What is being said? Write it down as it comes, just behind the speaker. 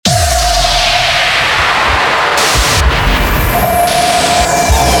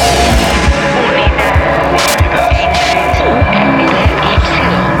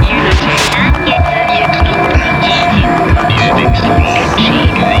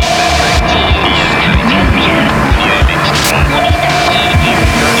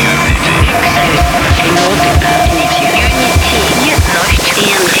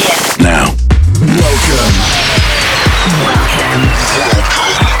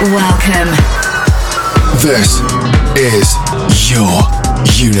Welcome. This is your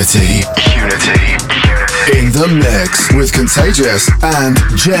Unity. In the mix with Contagious and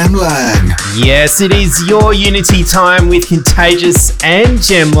Jem Lang. Yes, it is your Unity time with Contagious and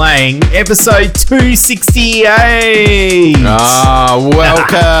Jem Lang, episode 268.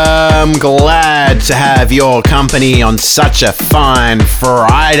 Welcome. Glad to have your company on such a fine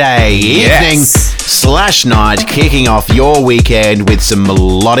Friday evening / night, kicking off your weekend with some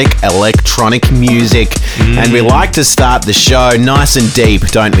melodic electronic music. And we like to start the show nice and deep,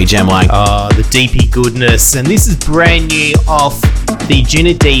 don't we, Jem Lang? Oh, the deepy goodness. And this is brand new off the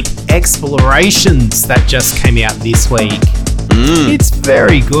Junior Deep Explorations that just came out this week. It's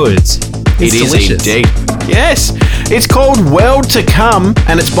very good. It's delicious. Indeed. Yes. It's called World to Come,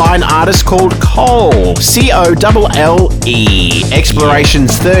 and it's by an artist called Colle. Colle.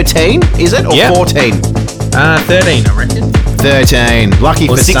 Explorations 13, is it? Or 14? 13, I reckon. 13. Lucky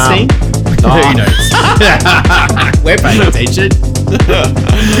or for 16? some. Who knows? We're paying attention.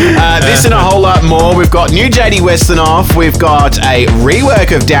 This and a whole lot more. We've got new Jody Wisternoff. We've got a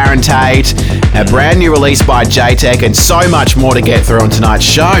rework of Darren Tate, a brand new release by Jaytech, and so much more to get through on tonight's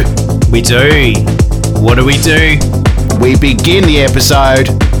show. We do. What do? We begin the episode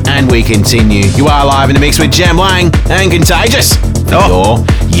and we continue. You are live in the mix with Jem Lang and Contagious for your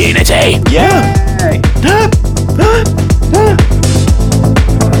Unity. Yeah.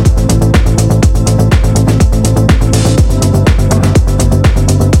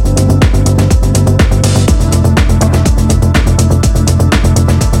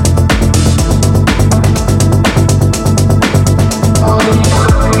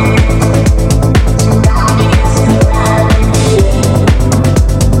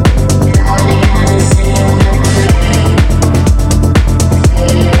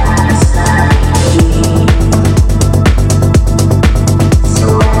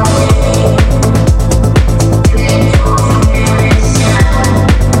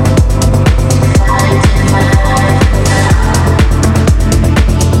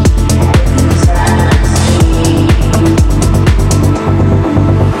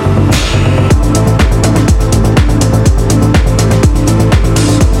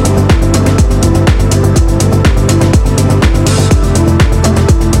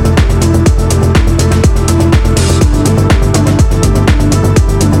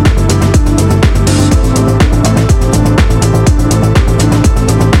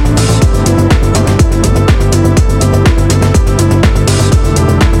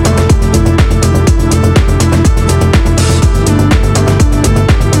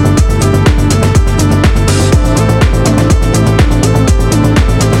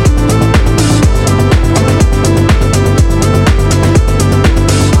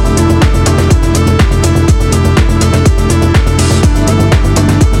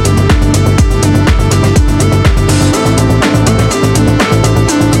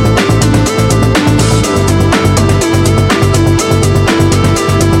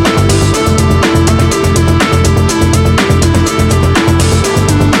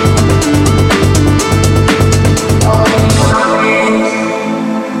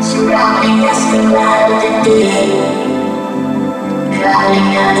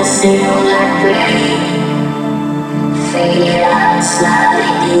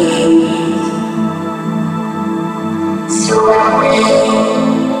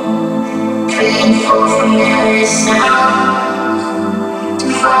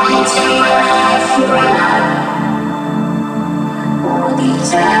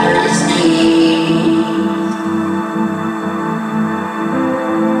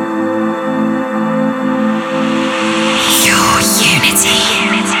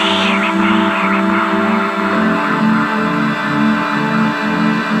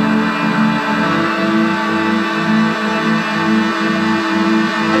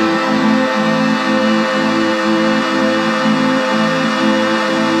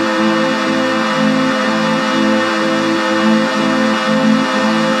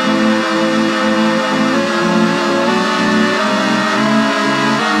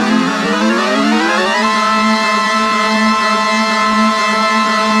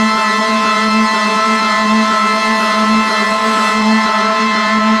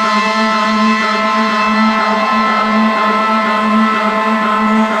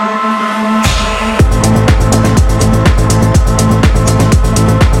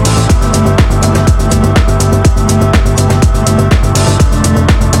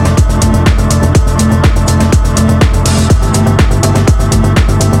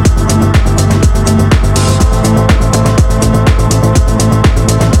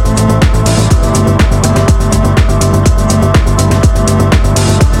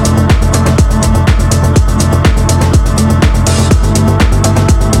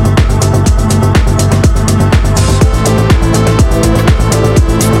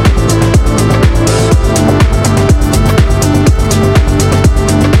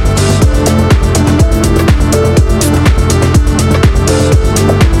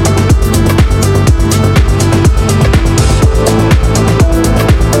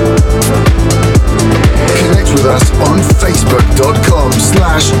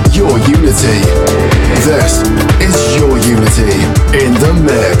 your unity. This is your unity in the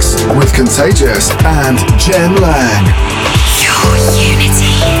mix with Contagious and Jem Lang. Your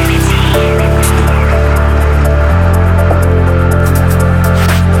unity.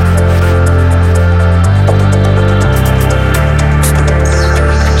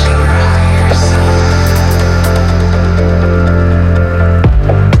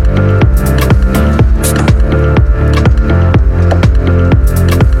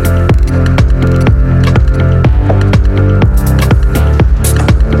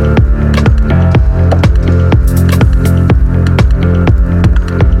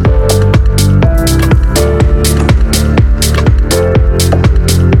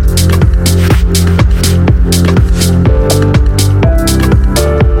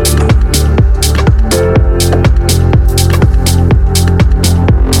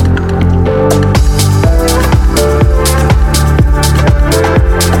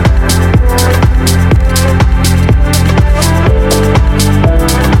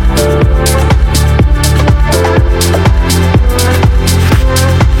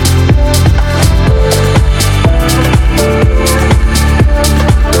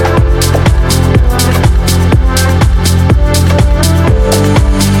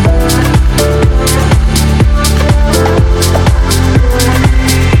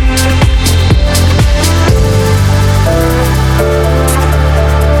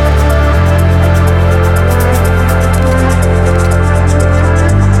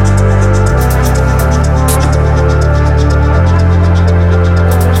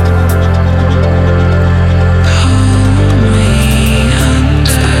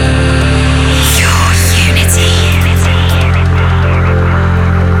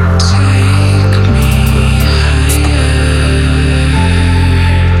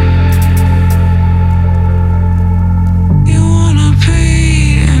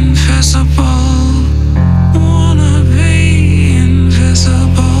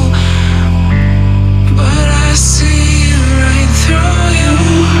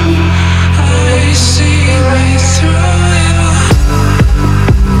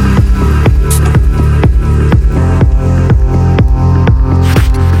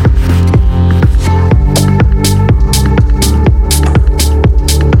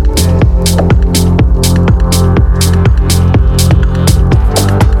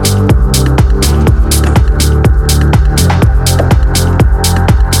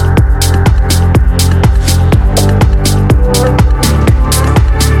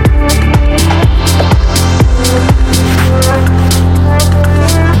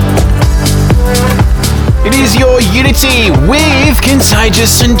 With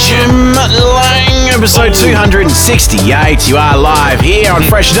Contagious and Jem Lang, episode 268. You are live here on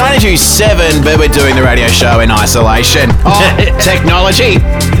Fresh 92.7, but we're doing the radio show in isolation. Oh, technology.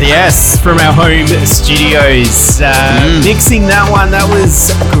 Yes, from our home studios. Mixing that one, that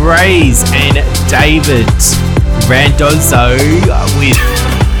was GRAZZE and David. Randazzo with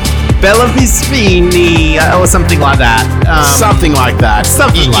Blessivini or something like that. Something like that.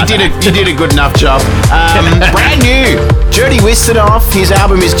 You did a good enough job. Brand new. Jody Wisternoff, his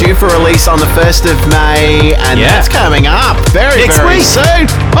album is due for release on the 1st of May, and that's coming up very soon.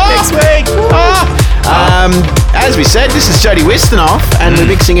 Next week. As we said, this is Jody Wisternoff, and we're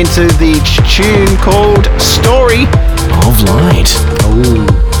mixing into the tune called Story of Light. Ooh,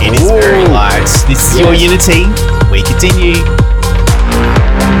 it is very light. This is your unity. We continue.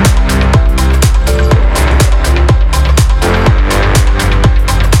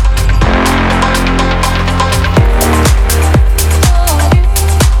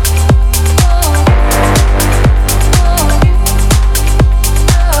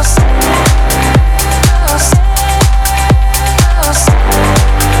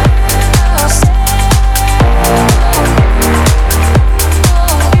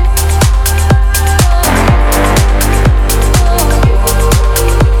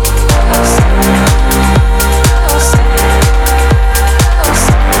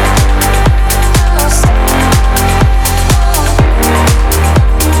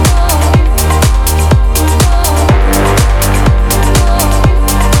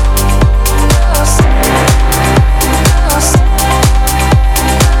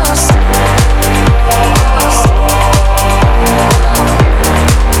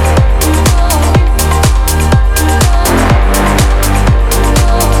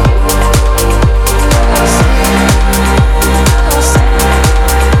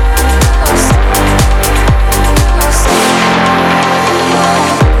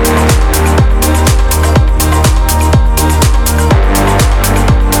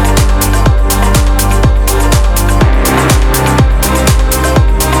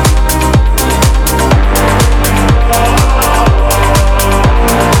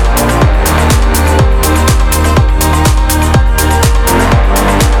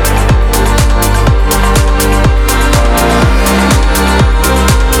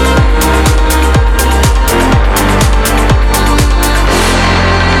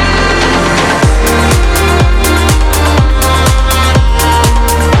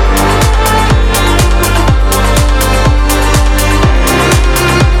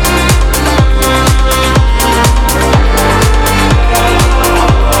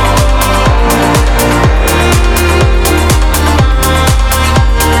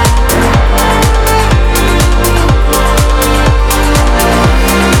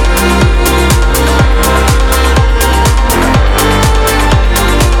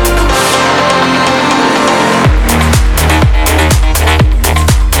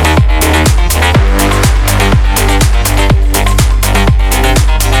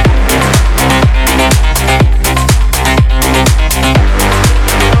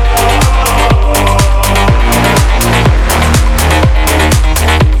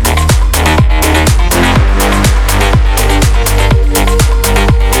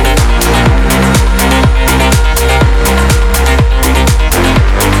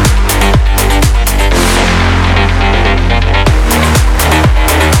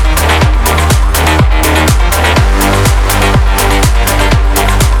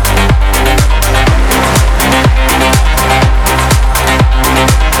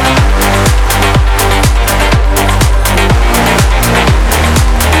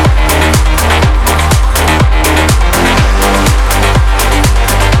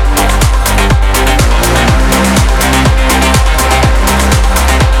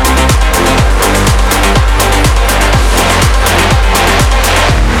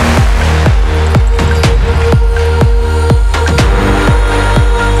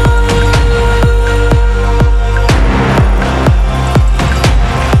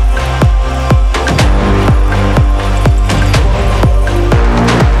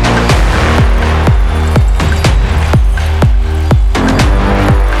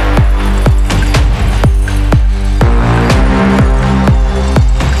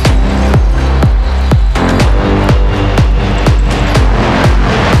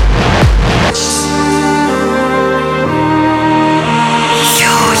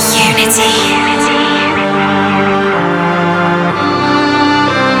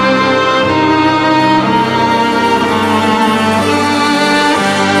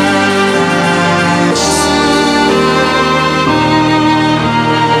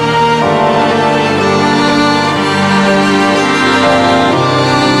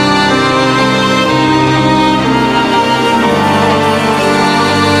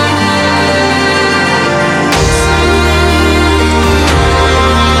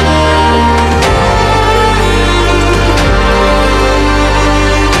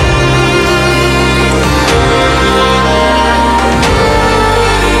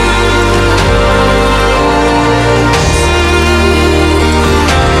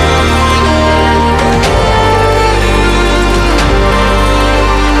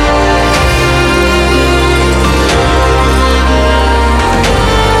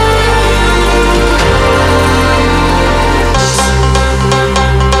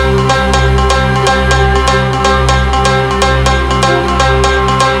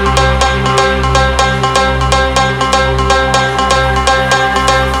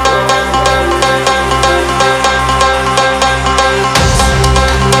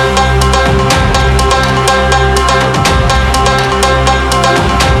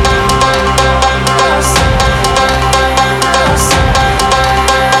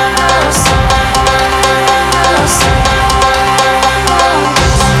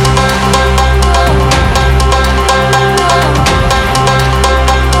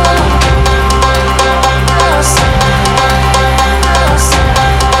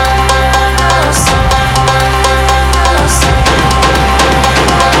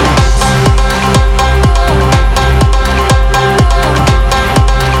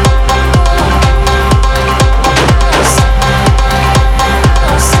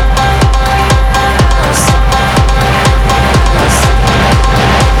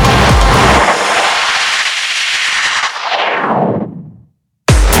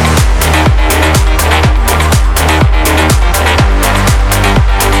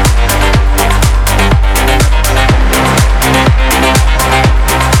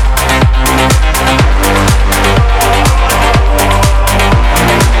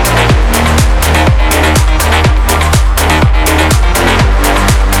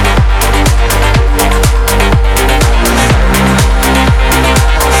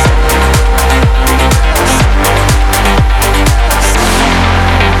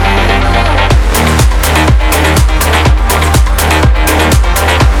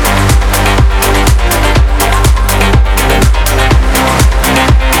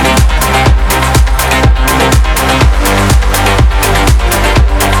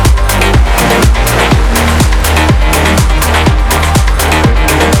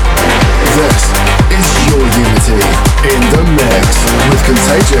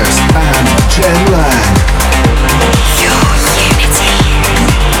 Contagious and Jem Lang.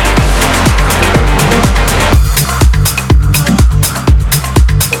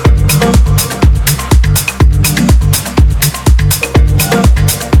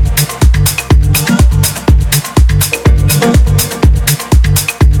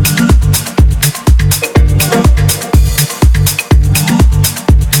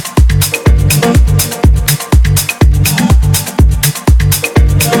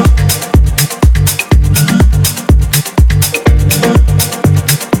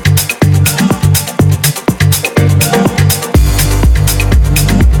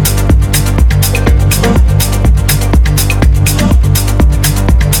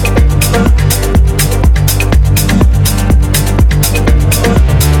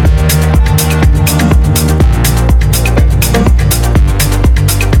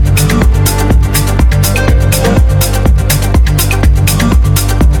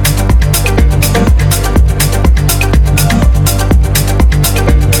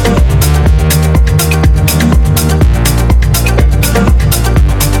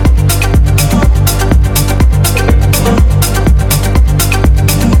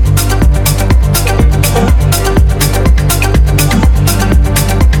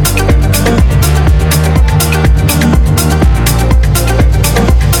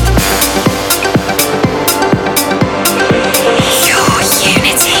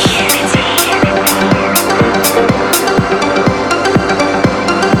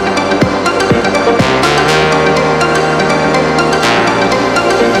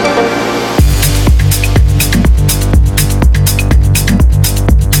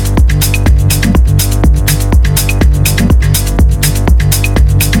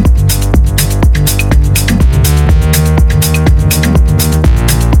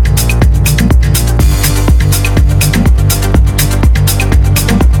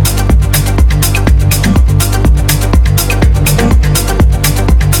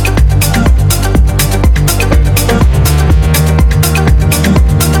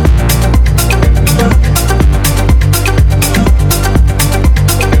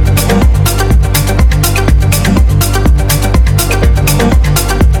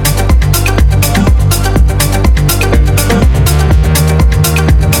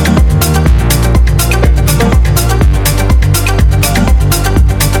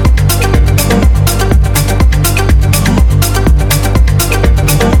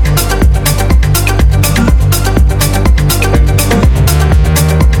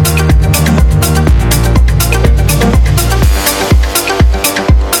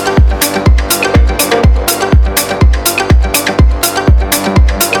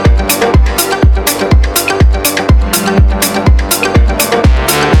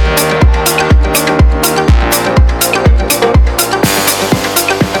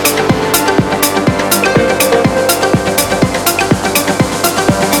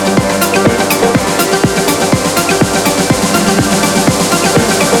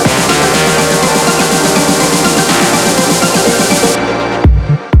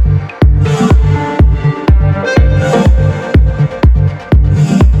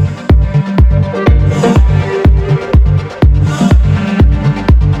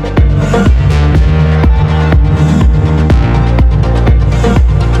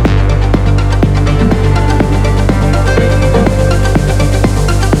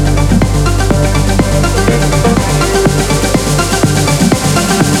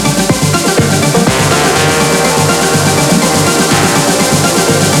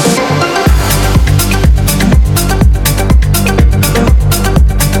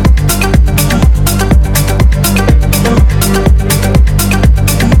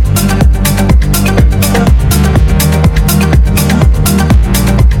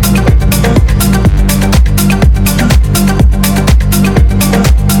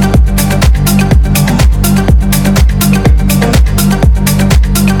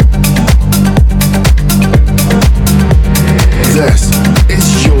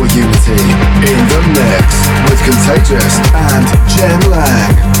 Contagious and Jem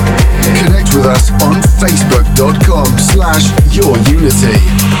Lang. Connect with us on facebook.com/yourunity. Your Unity.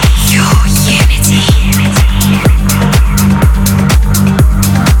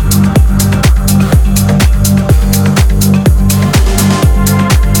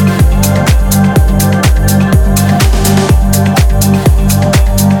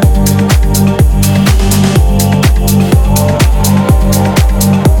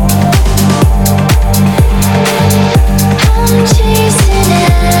 Chasing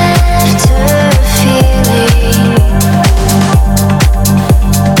after feeling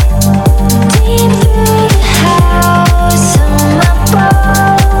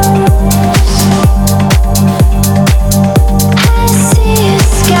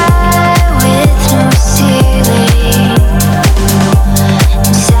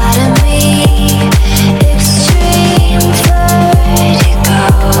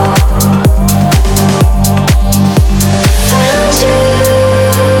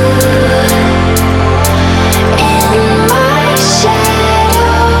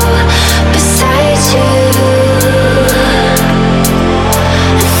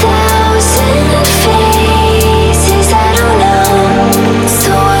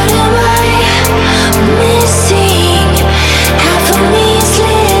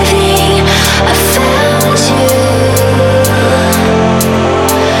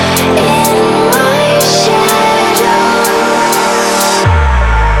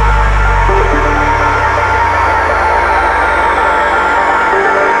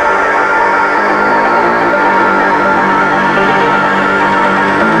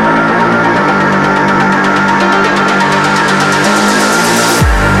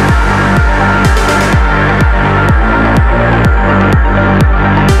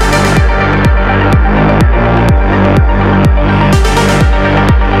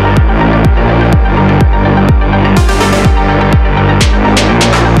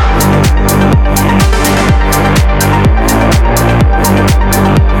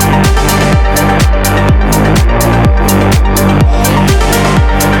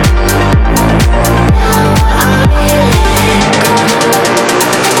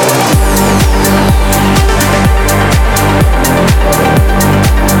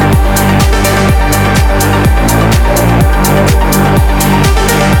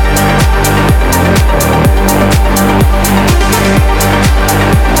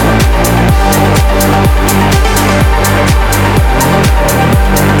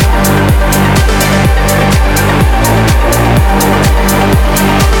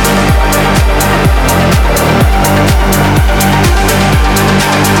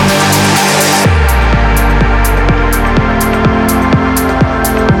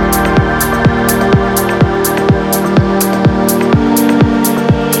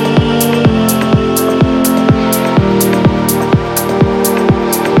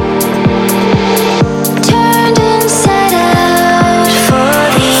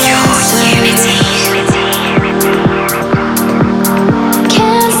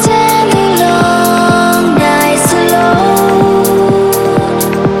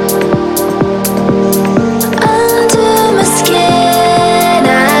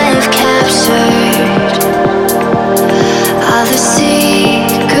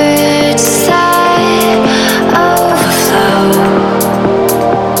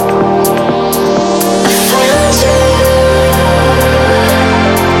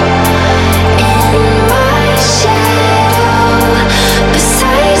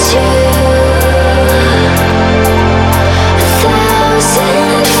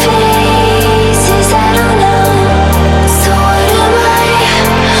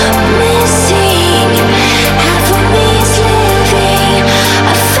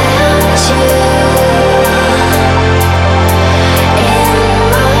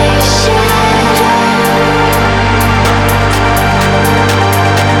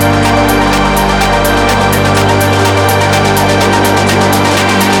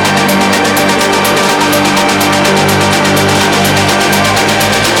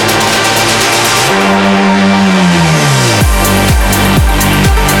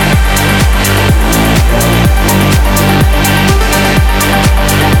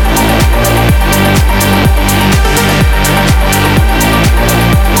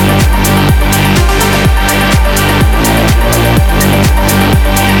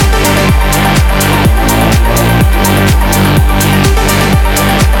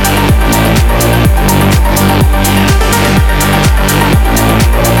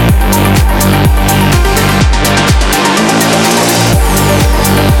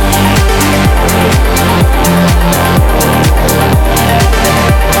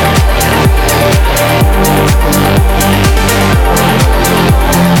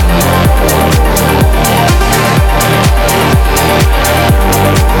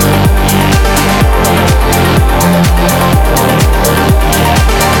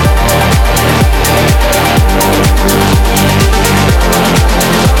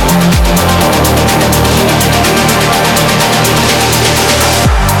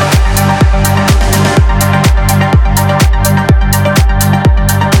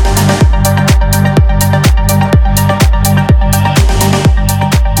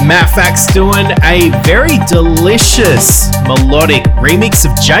Matt Fax doing a very delicious melodic remix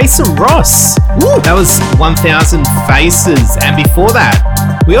of Jason Ross. Woo. That was 1000 Faces. And before that,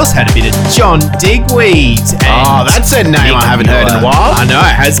 we also had a bit of John Digweed. Oh, that's a name I haven't heard in a while. I know,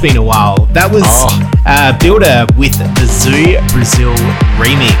 it has been a while. That was Bilder with the Zoo Brazil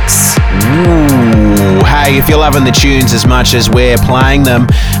remix. Ooh, hey, if you're loving the tunes as much as we're playing them,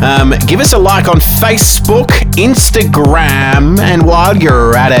 give us a like on Facebook, Instagram, and while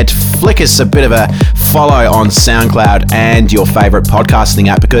you're at it, flick us a bit of a follow on SoundCloud and your favourite podcasting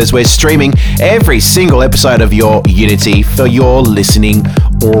app, because we're streaming every single episode of your Unity for your listening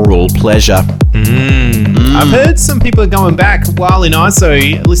oral pleasure. I've heard some people are going back while in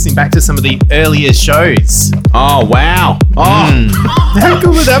ISO, listening back to some of the earlier shows. Oh, wow. Oh. How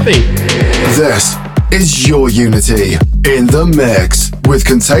cool would that be? This is your Unity in the mix with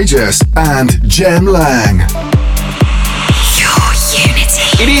Contagious and Jem Lang. Your Unity.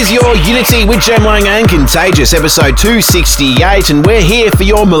 It is your Unity with Jem Lang and Contagious, episode 268, and we're here for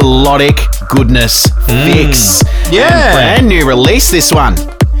your melodic goodness fix. Yeah. And brand new release, this one.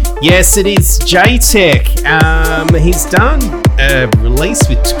 Yes, it is Jaytech. He's done a release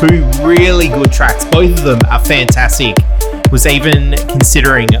with 2 really good tracks. Both of them are fantastic. Was even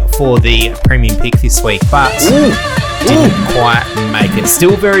considering for the premium pick this week, but didn't quite make it.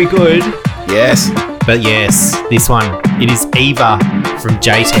 Still very good. Yes. But yes, this one, it is Eva from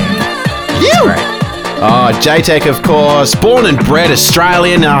Jaytech. Yeah. Great. Oh, Jaytech, of course, born and bred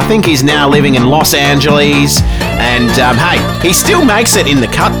Australian. I think he's now living in Los Angeles. And hey, he still makes it in the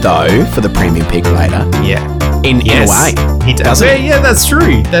cut though for the premium pick later. Yeah. In a way. He does. Yeah, that's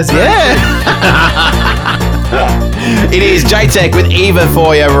true. That's It is Jaytech with Eva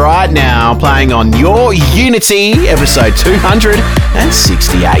for you right now, playing on your Unity, episode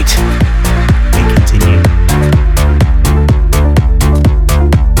 268. We continue.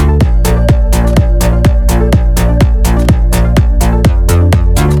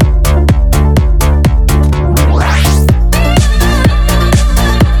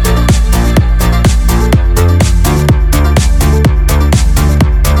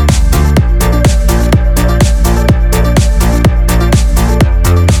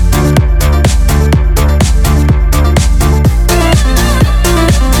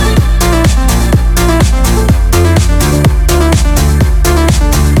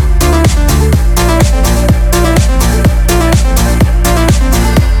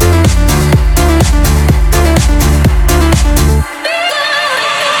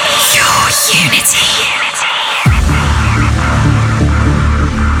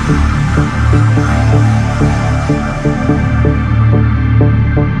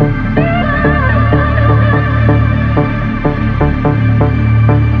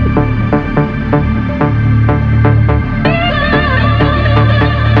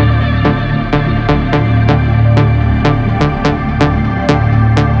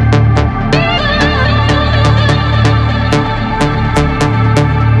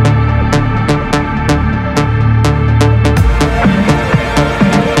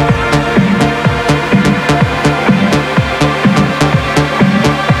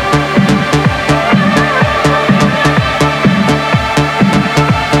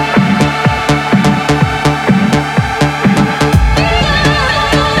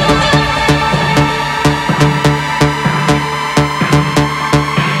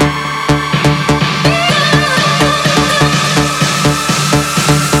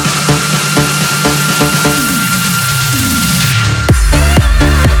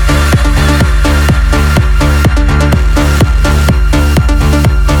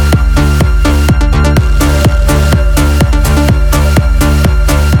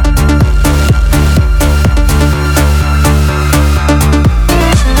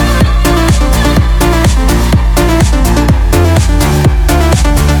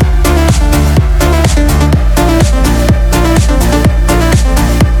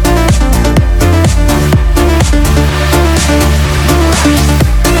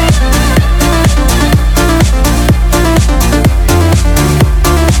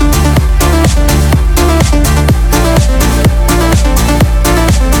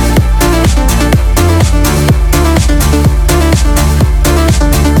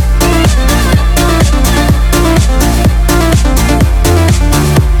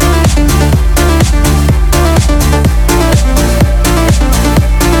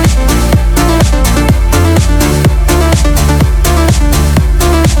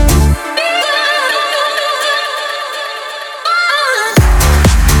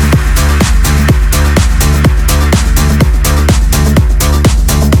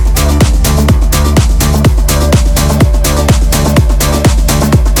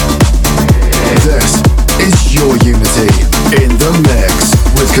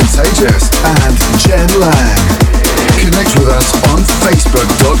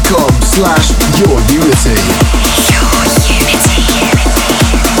 facebook.com/yourunity. Your Unity.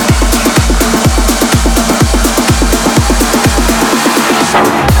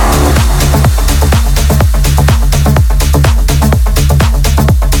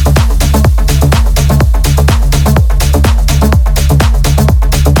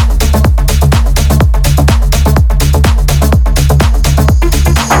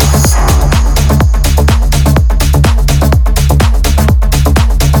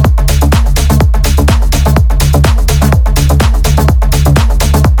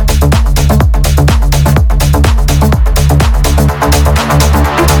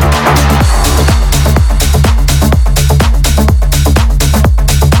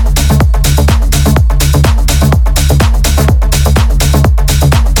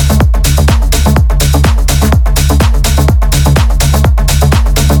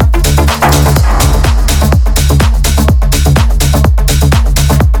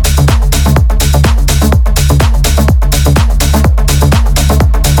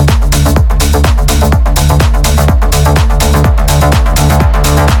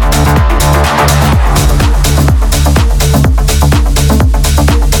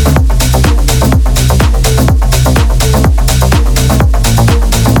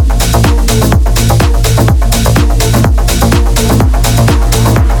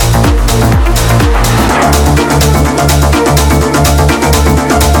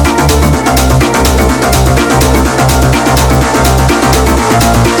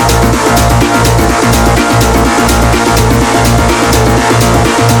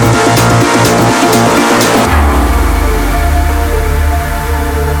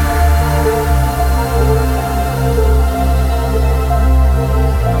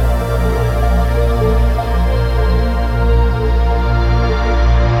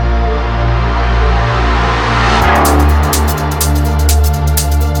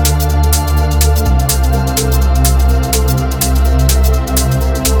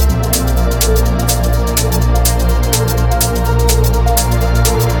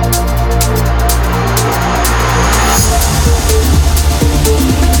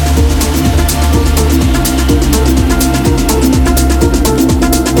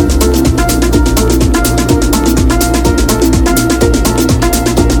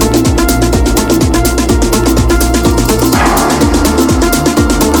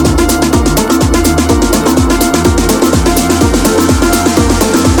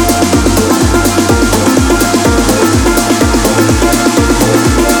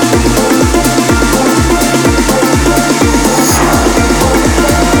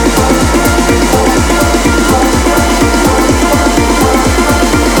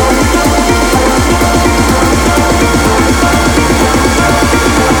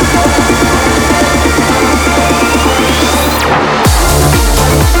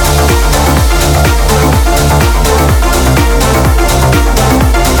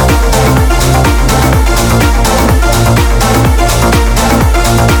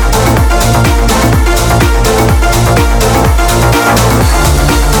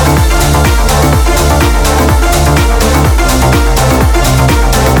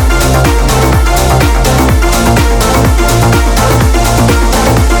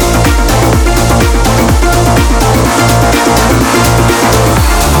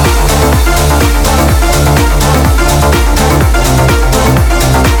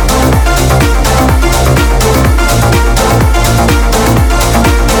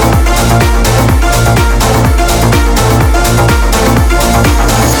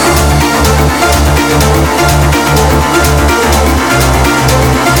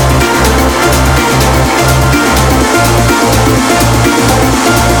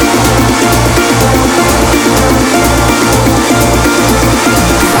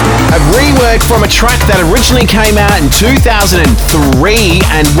 From a track that originally came out in 2003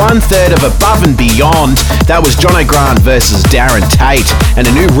 and 1/3 of Above and Beyond. That was Jono versus Darren Tate, and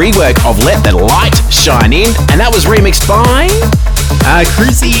a new rework of Let the Light Shine In, and that was remixed by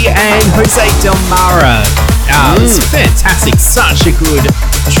Crusy and Jose Del Mara. It's fantastic, such a good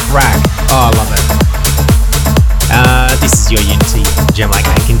track. Oh, I love it. This is your Unity, Jem Lang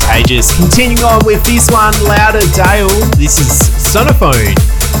and Contagious. Continuing on with this one, Louder Dale. This is Sonophone.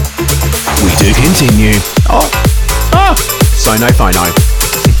 We do continue. Sonophone.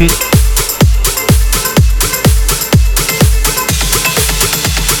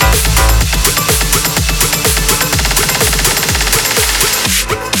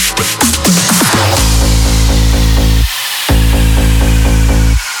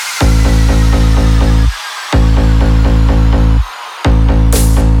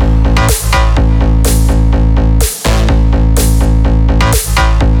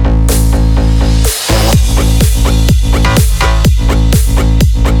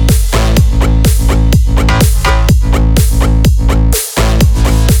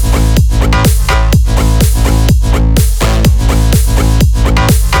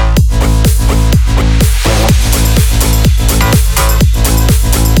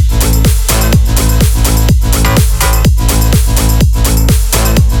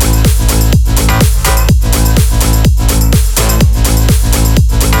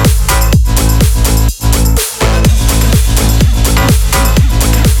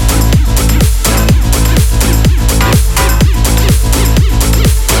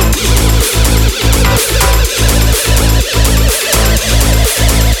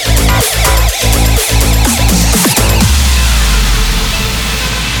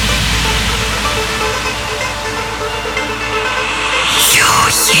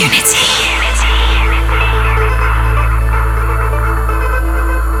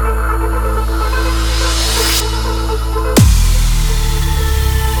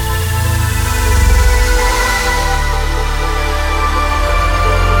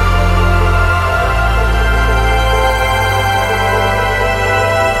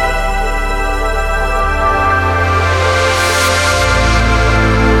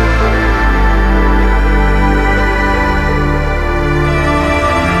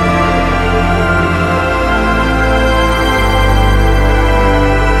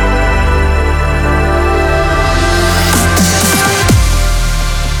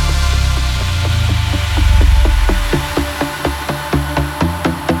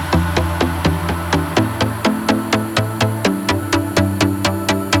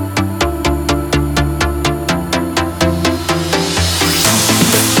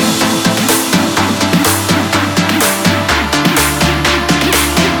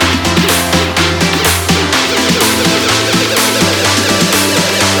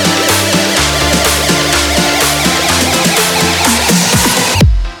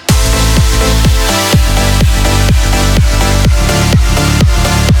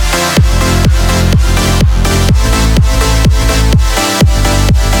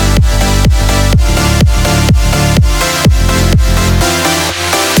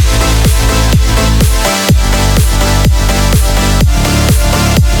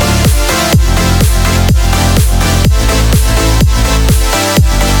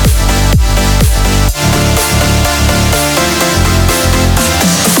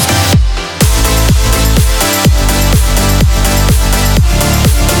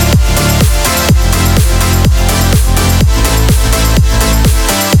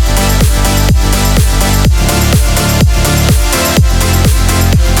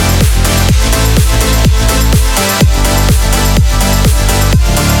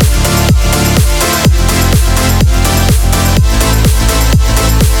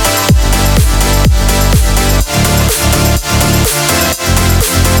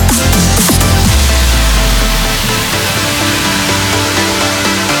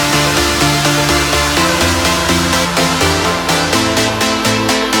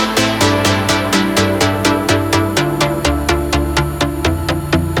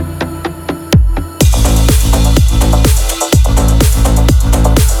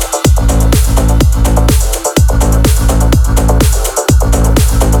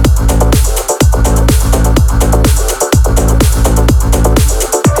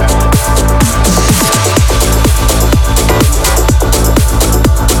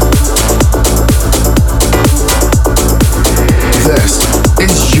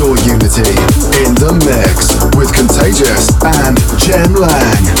 your unity in the mix with Contagious and Jem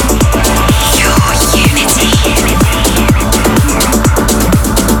Lang. Your unity.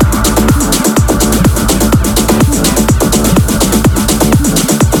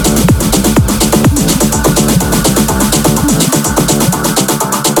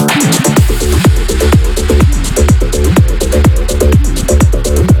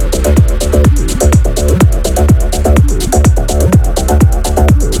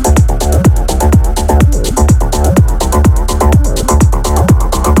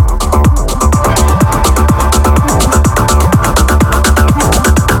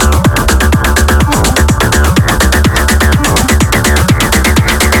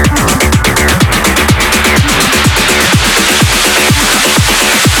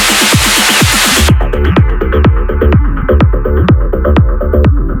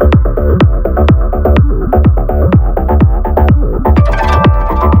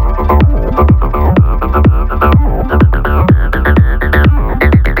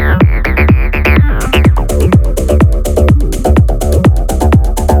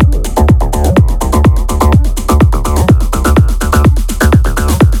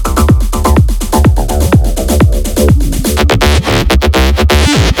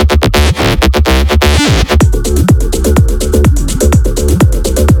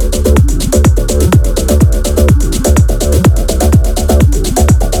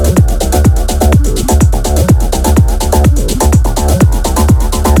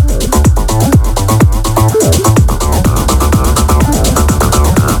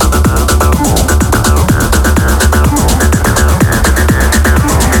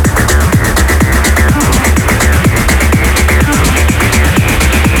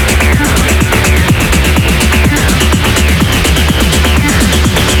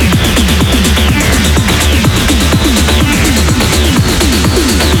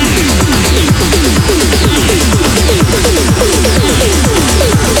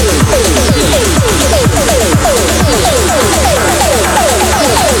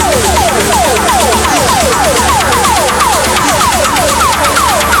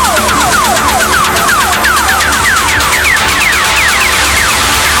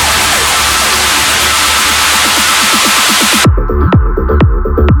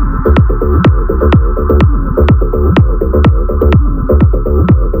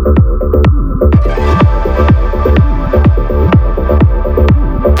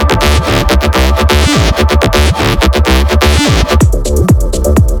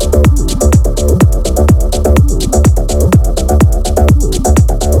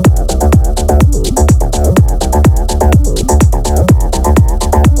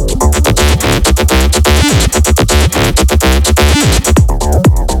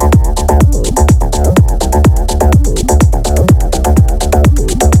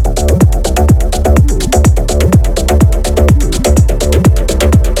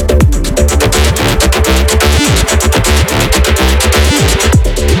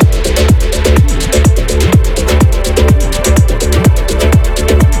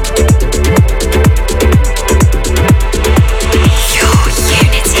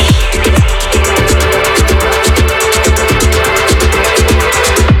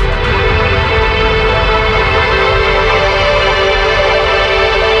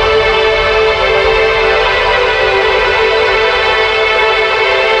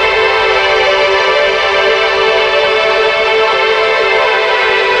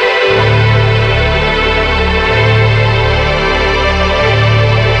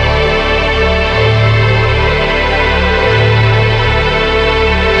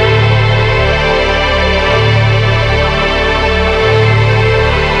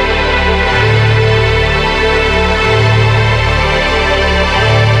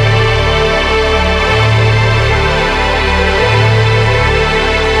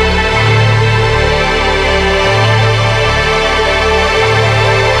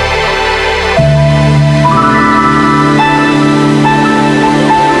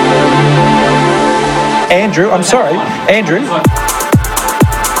 Andrew, I'm sorry, Andrew.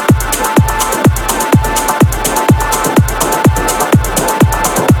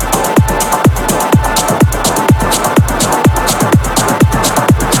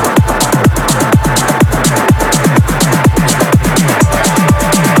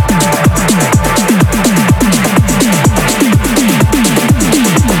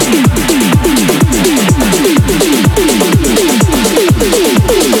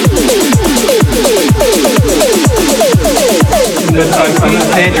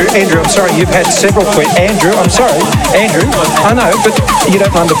 Andrew, I'm sorry, you've had several questions. Andrew, I'm sorry. Andrew, I know, but you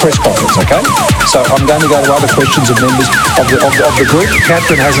don't run the press conference, okay? So I'm going to go to other questions of members of the group.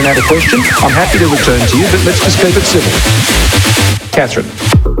 Catherine hasn't had a question. I'm happy to return to you, but let's just keep it civil. Catherine.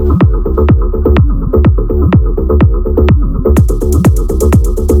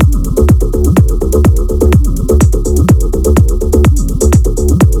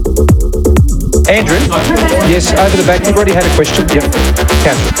 Andrew? Yes, over the back. You've already had a question. Yep.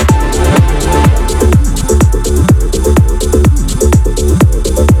 Catherine.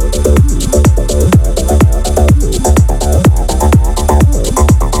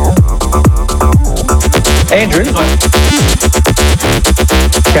 Andrew?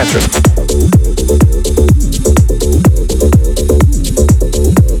 Catherine.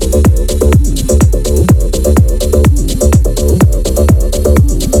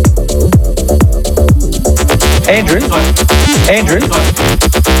 Andrew?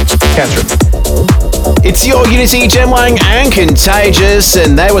 Catherine. It's your Unity, Jem Lang and Contagious,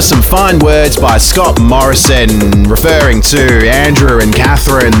 and there were some fine words by Scott Morrison referring to Andrew and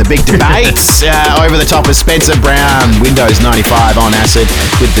Catherine, the big debates over the top of Spencer Brown, Windows 95 on acid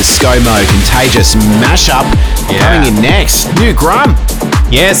with the ScoMo Contagious Mashup. Coming in next, new Grum.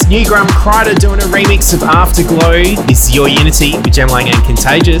 Yes, new Grum Kryder doing a remix of Afterglow. This is your Unity with Jem Lang and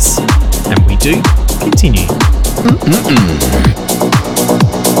Contagious, and we do continue.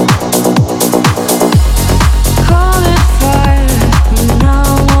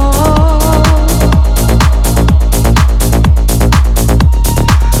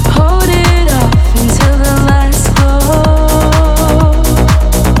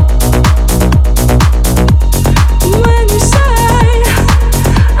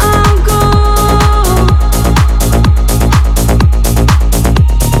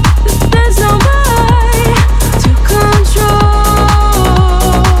 There's no way to control.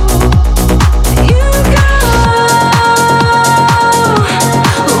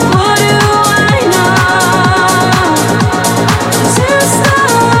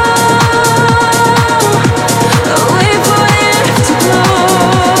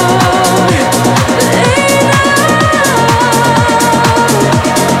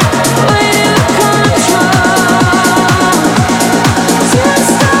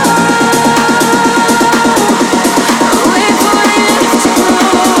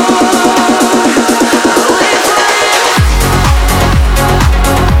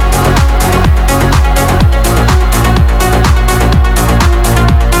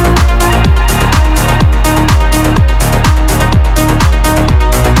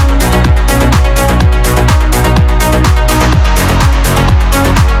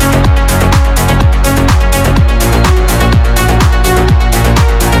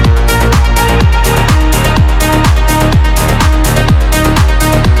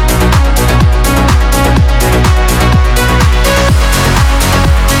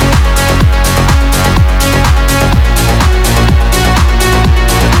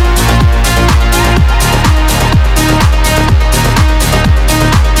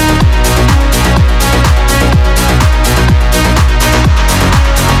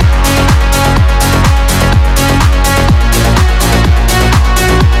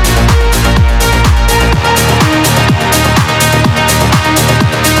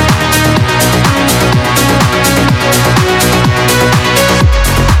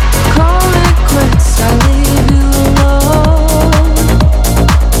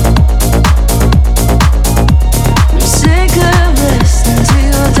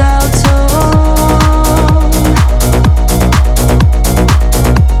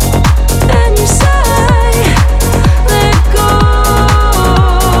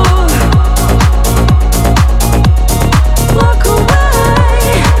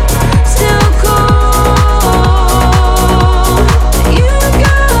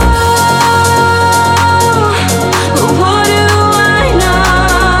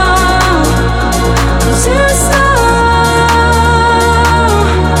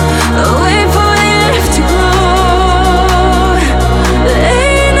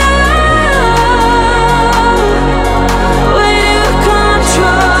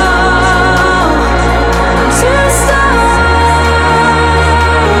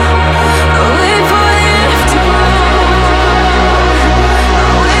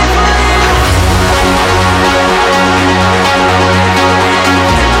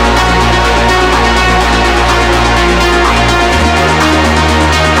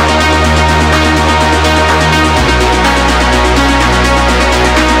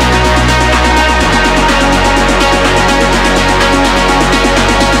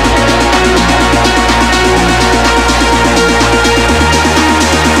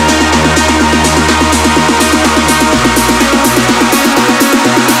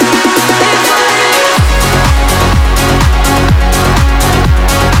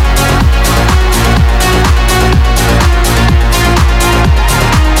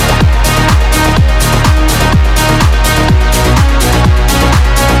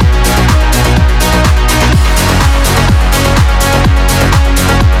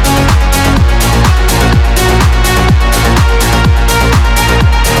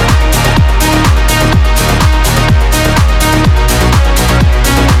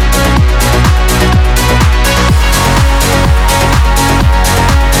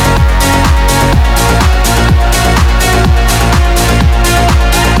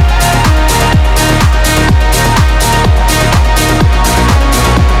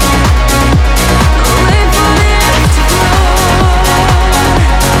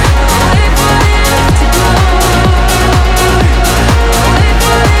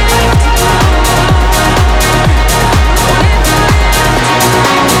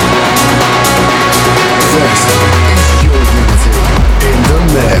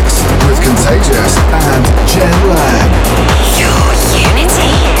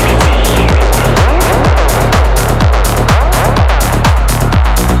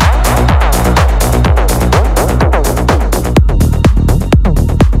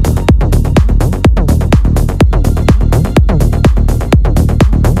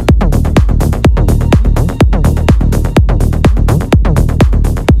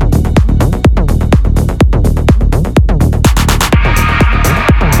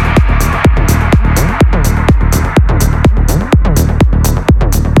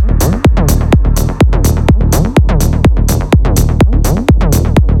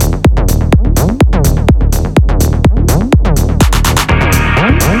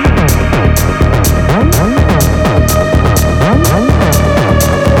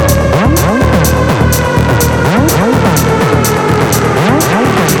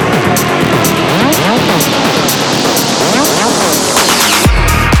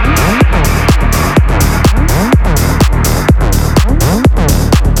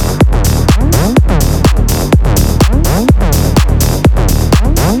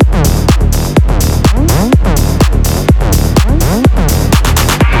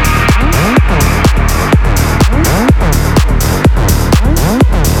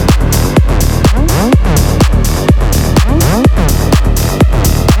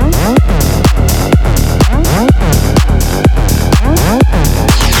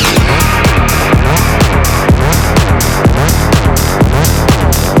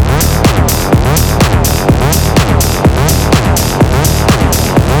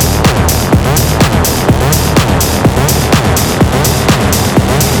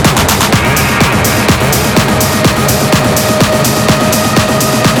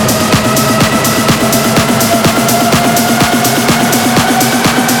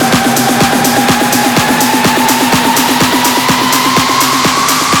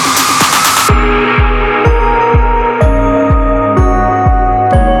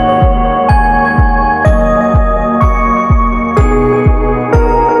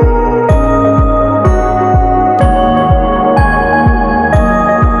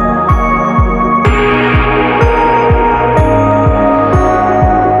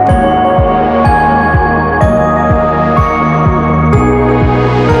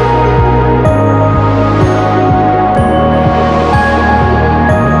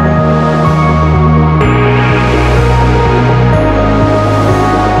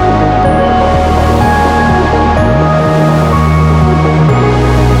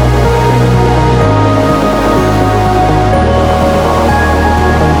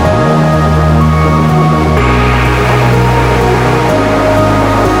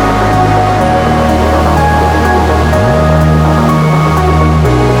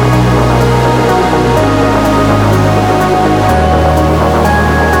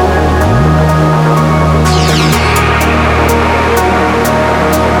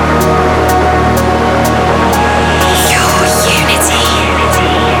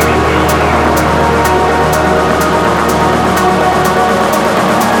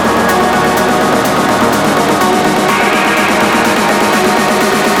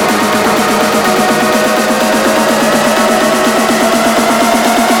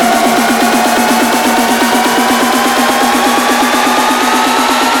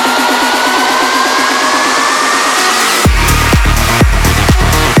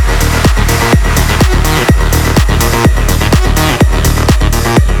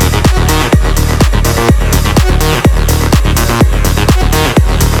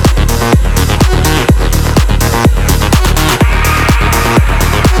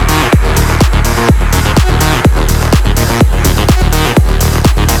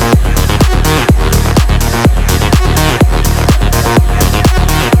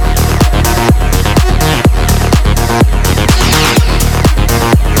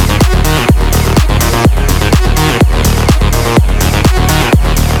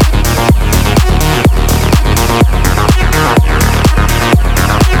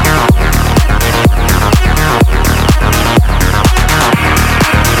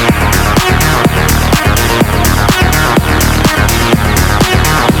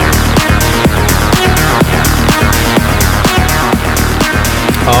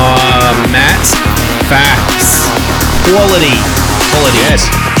 Matt. Facts. Quality Yes.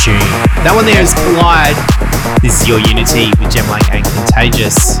 tune. That one there is Collide. This is your Unity with Jem Lang and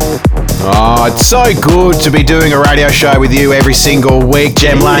Contagious. Oh, it's so good to be doing a radio show with you every single week,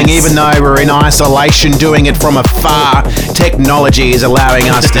 Jem Lang. Even though we're in isolation doing it from afar, technology is allowing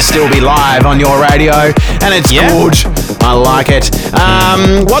us to still be live on your radio, and it's good. I like it.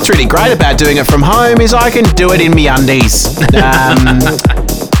 What's really great about doing it from home is I can do it in me undies.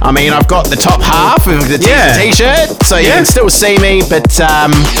 I mean, I've got the top half of the t-shirt, so you can still see me, but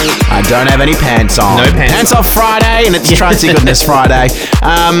I don't have any pants on. No pants off Friday, and it's Trunty Goodness Friday.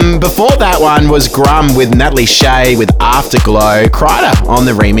 Before that one was Grum with Natalie, Shay with Afterglow. Kryder on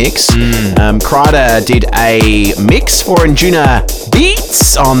the remix. Kryder did a mix for Injuna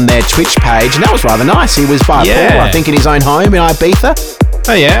Beats on their Twitch page, and that was rather nice. He was by Paul, I think, in his own home in Ibiza.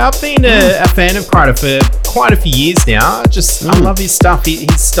 Oh yeah, I've been a fan of Kryder for quite a few years now. I love his stuff,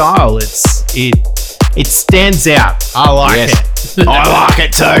 his style. It stands out. I like it. I like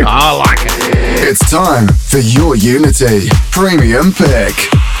it too. I like it. It's time for your Unity Premium Pick.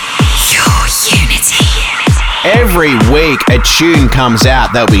 Your Unity. Every week a tune comes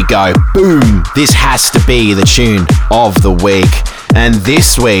out that we go, boom, this has to be the tune of the week. And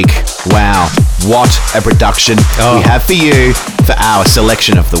this week, wow, what a production we have for you for our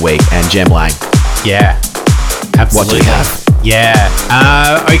selection of the week. And Jem Lang. Yeah, absolutely. What do we have?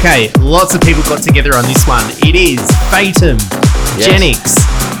 Yeah. Okay, lots of people got together on this one. It is Fatum, Genix,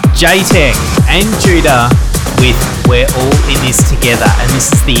 Jaytech, and Jody with We're All In This Together. And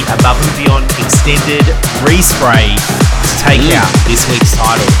this is the Above and Beyond extended respray to take out this week's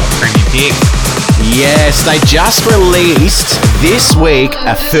title of Premium Pick. Yes, they just released this week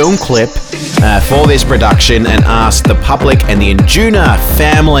a film clip for this production and asked the public and the Injuna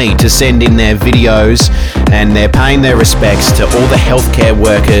family to send in their videos, and they're paying their respects to all the healthcare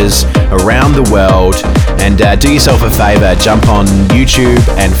workers around the world. And do yourself a favour, jump on YouTube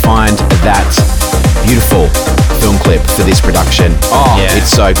and find that beautiful film clip for this production. It's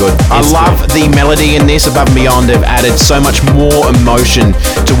so good. I love the melody in this. Above and Beyond have added so much more emotion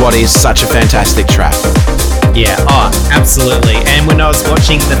to what is such a fantastic track. Yeah, absolutely. And when I was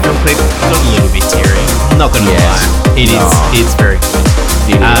watching the film clip, I got a little bit teary. I'm not going to lie. It's very good.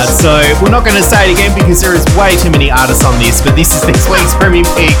 So we're not going to say it again because there is way too many artists on this, but this is this week's Premium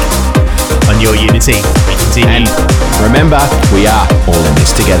Pick on your Unity. We continue. And remember, we are all in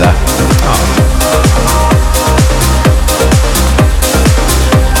this together.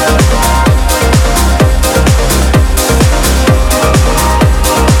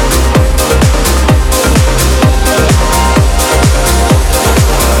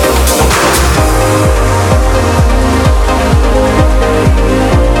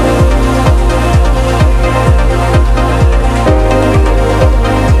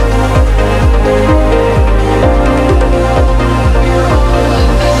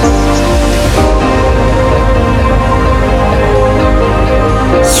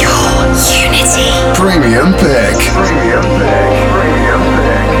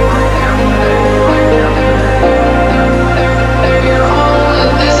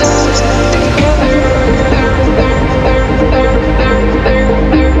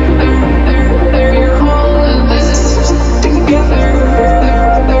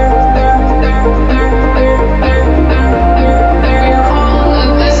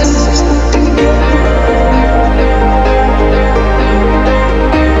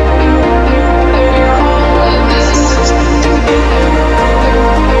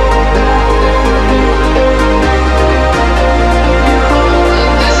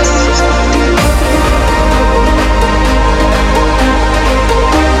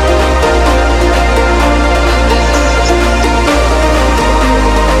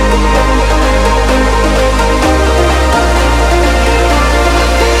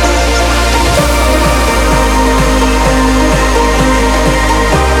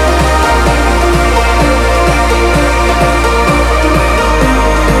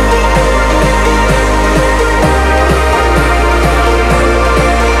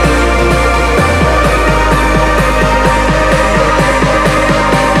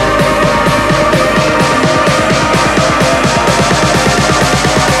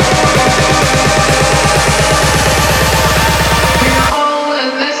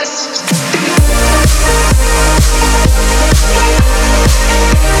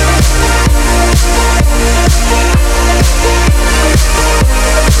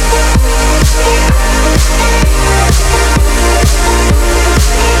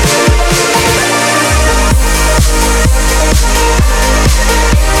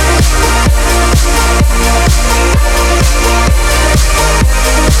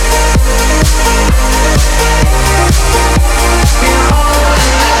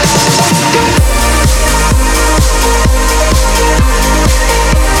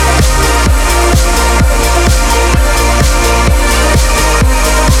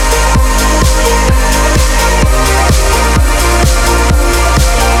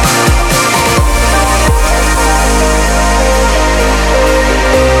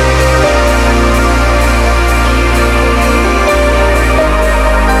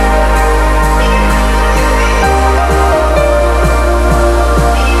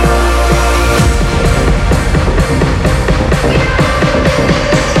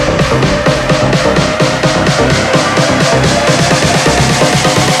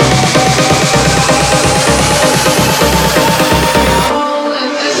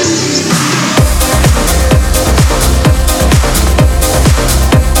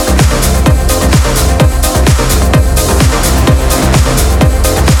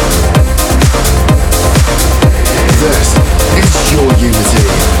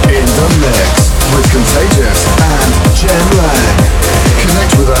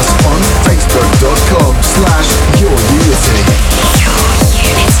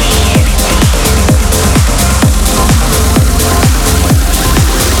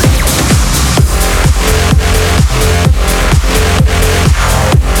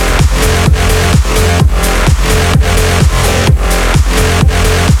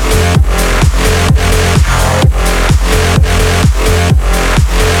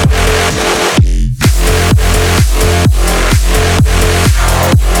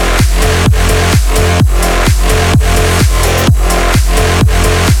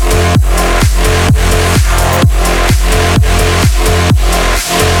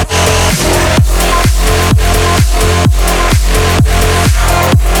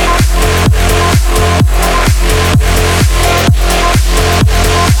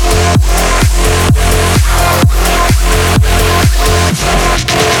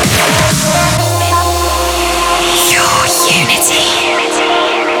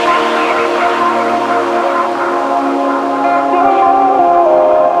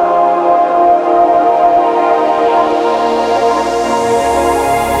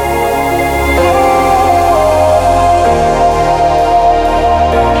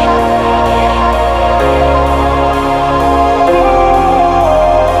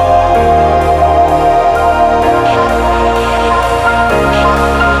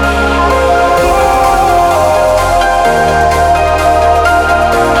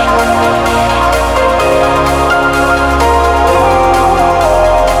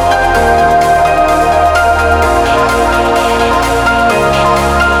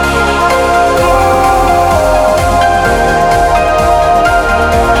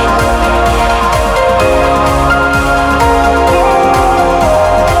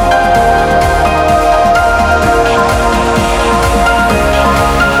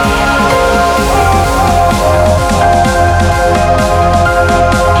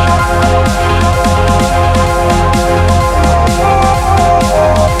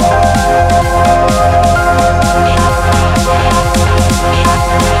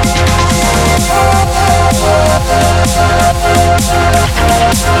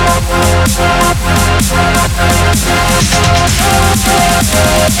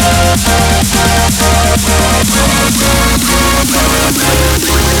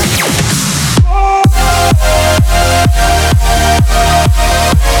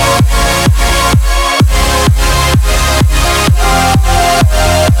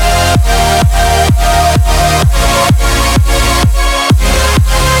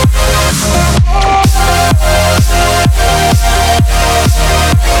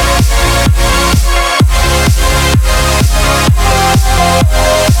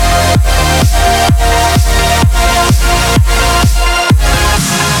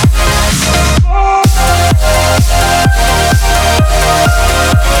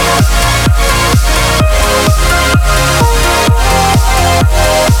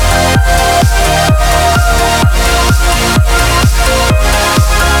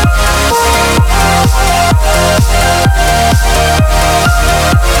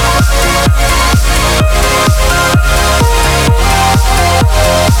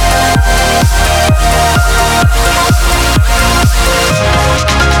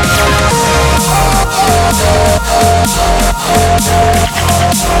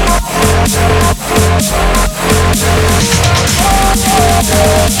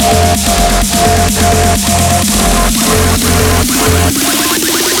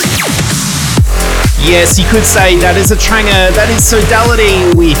 Yes, you could say that is a tranger. That is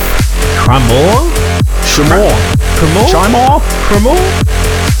Sodality with Chimor. Chimor.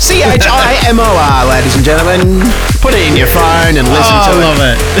 C-H-I-M-O-R, ladies and gentlemen. Put it in your phone and listen to it. I love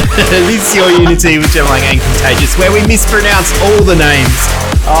it. This is Your Unity with Jem Lang and Contagious, where we mispronounce all the names.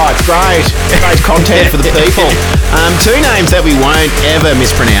 Oh, it's great. Great content for the people. Two names that we won't ever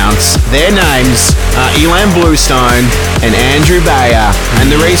mispronounce. Their names are Ilan Bluestone and Andrew Bayer. And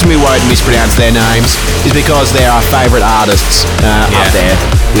the reason we won't mispronounce their names is because they're our favourite artists up there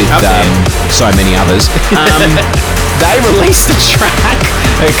with so many others. They released the track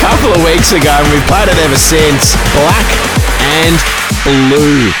a couple of weeks ago and we've played it ever since. Black and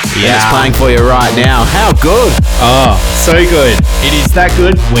Blue. And it's playing for you right now. How good? Oh, so good. It is that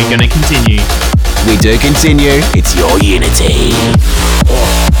good. We're going to continue. We do continue. It's Your Unity.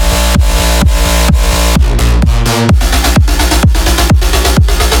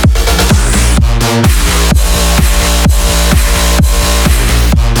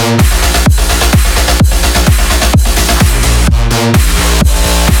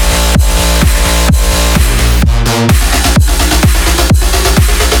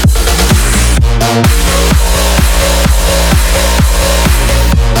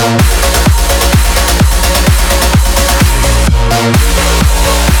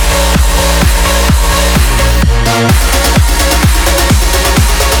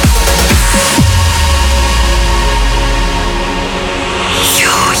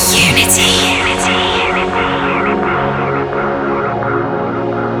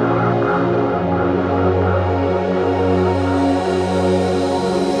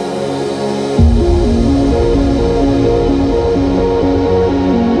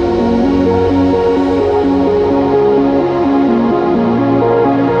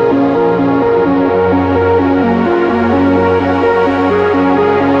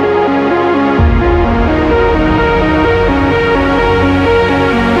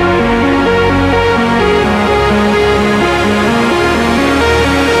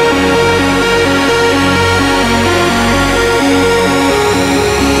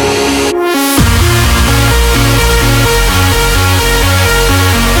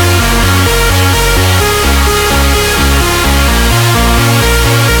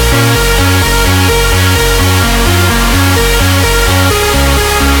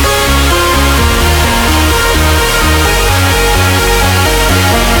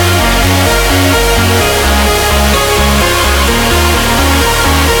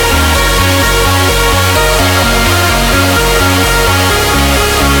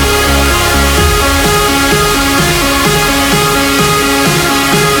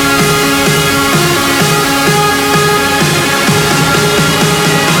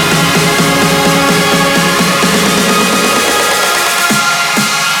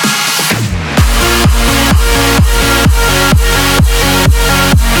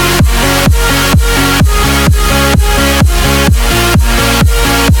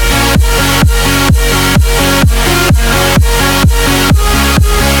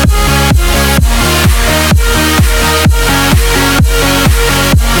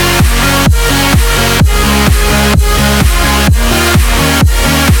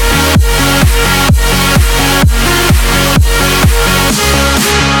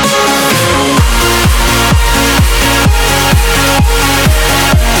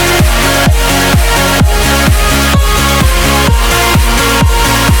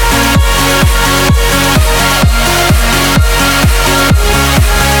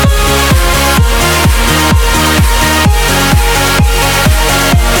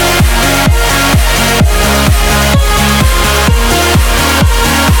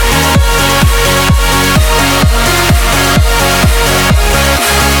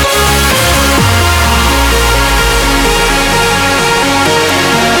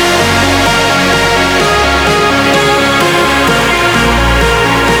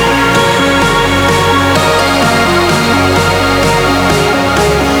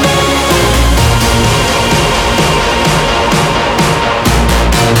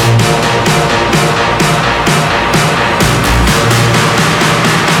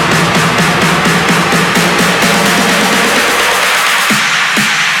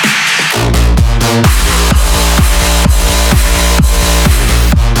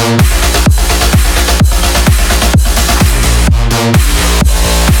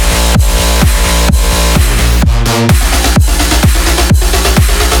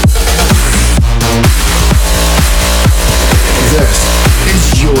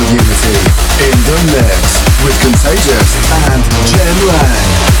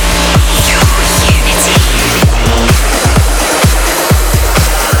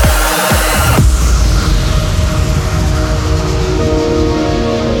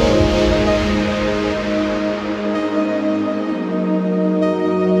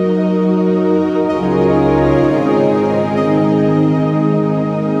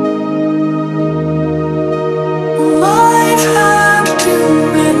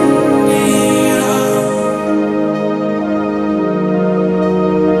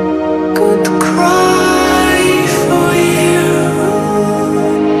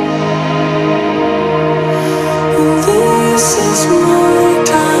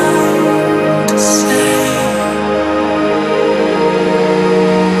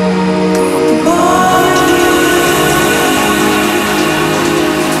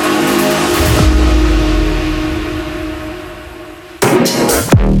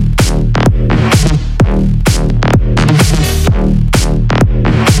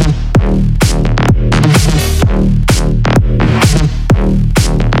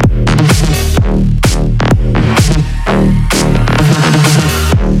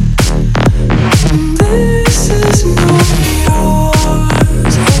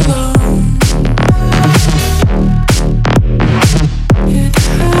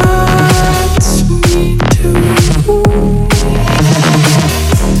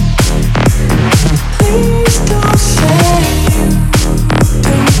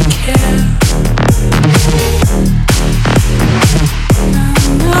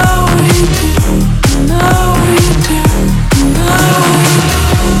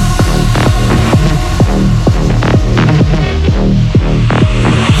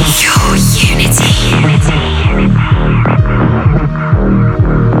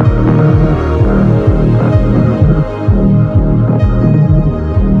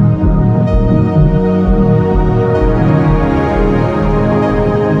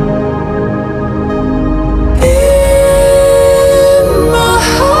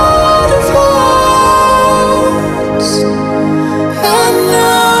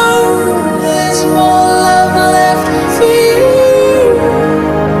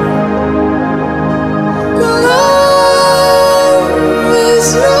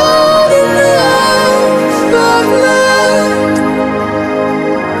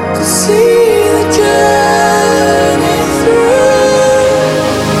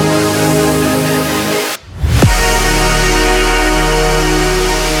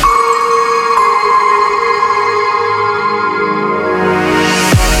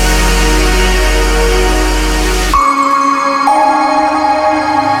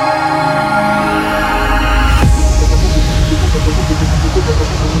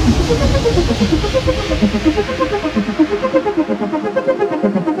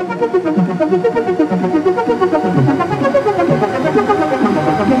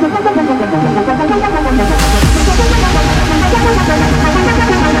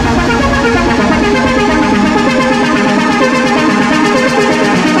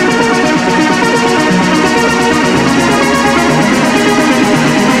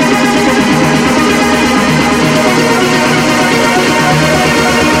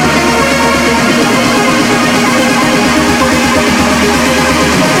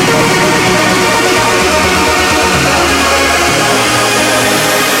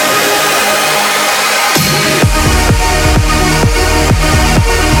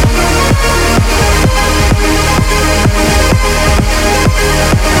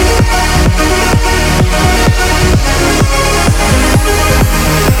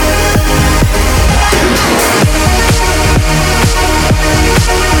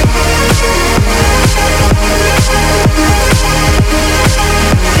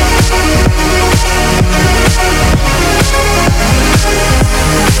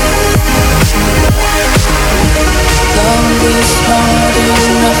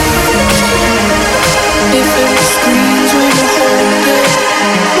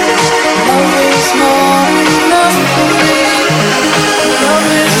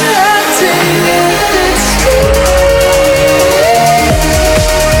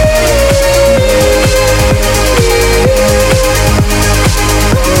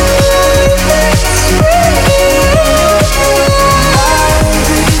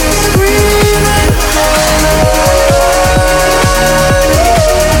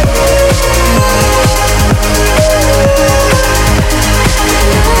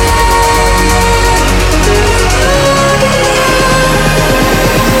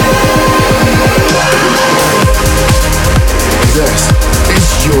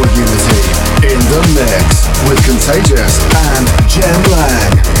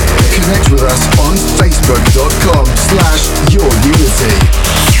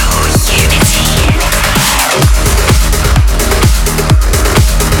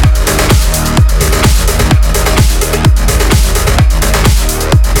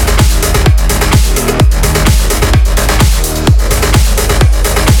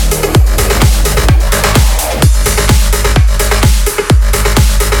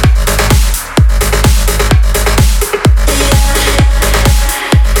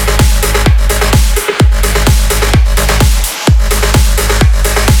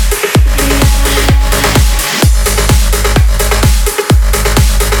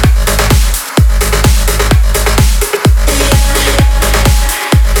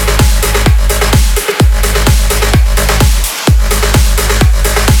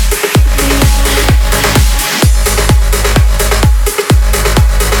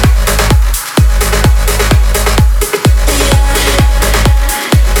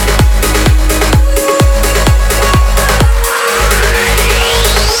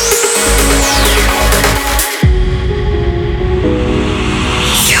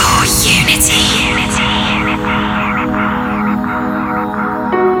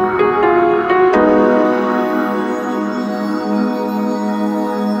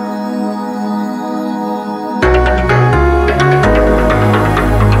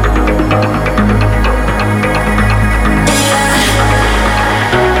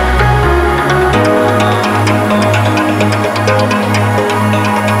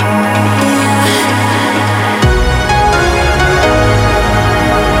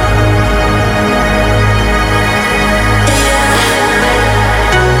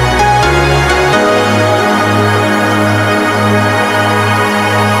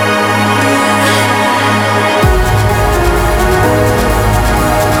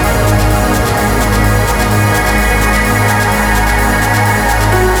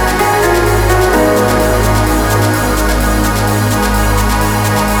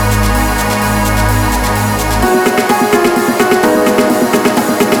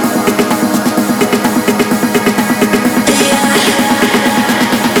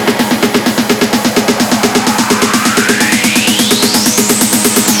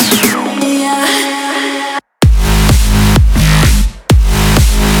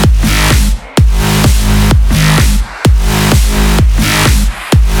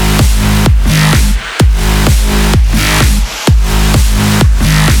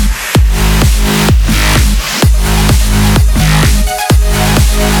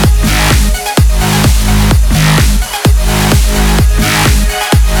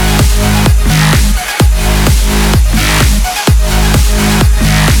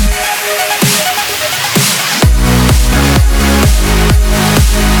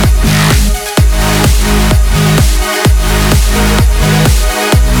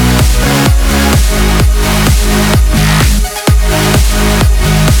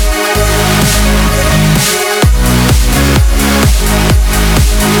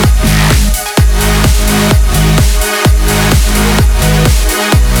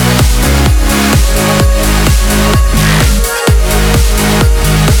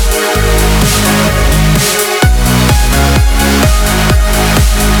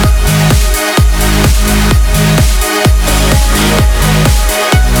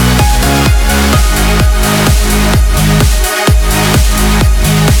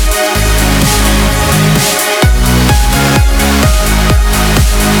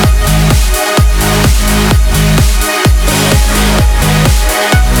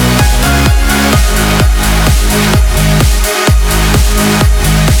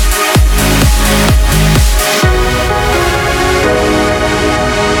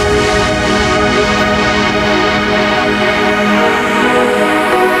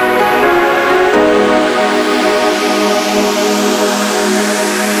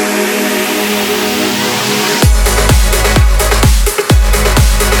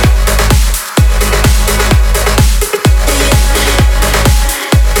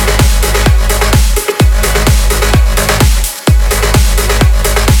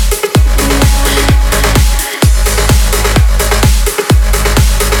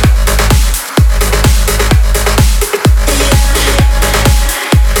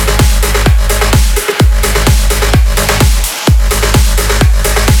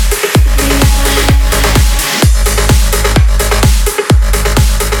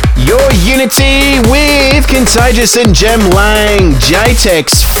 Unity with Contagious and Jem Lang,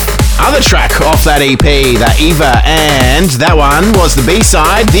 Jaytech's other track off that EP, that Eva, and that one was the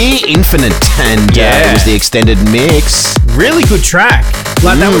B-side, The Infinite, and it was the extended mix. Really good track.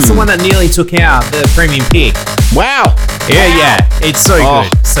 Like, that was the one that nearly took out the premium pick. Wow. Yeah. It's so good.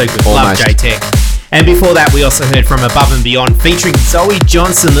 So good. Love Almost. Jaytech. And before that, we also heard from Above and Beyond featuring Zoe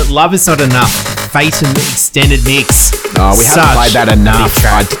Johnston, that Love Is Not Enough, Fatum extended mix. Oh, we haven't played that enough.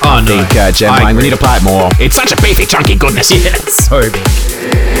 I think, Jem Lang, we need to play it more. It's such a beefy, chunky goodness. Yeah, so big.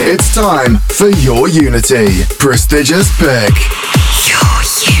 It's time for your Unity prestigious pick. Your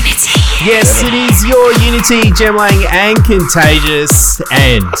Unity. Yes, it is your Unity, Jem Lang and Contagious,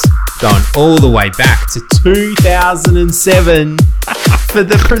 and gone all the way back to 2007 for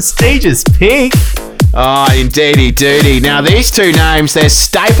the prestigious pick. Oh, indeedy doody. Now, these two names, they're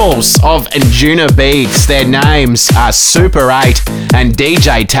staples of Anjuna Beats. Their names are Super 8 and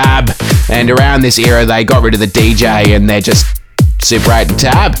DJ Tab. And around this era, they got rid of the DJ and they're just Super 8 and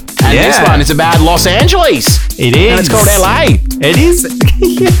Tab. And this one is about Los Angeles. It is. And it's called LA. It is.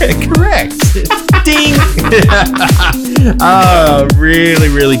 Yeah, correct. Ding. Oh, really,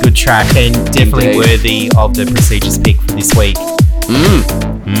 really good track, and definitely worthy of the prestigious pick for this week.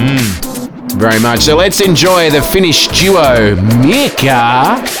 Very much. So let's enjoy the Finnish duo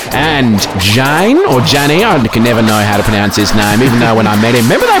Mika and Jane, or Jani. I can never know how to pronounce his name, even though when I met him.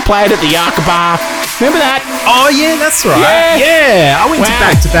 Remember they played at the Yarka Bar? Remember that? Oh, yeah, that's right. Yeah. I went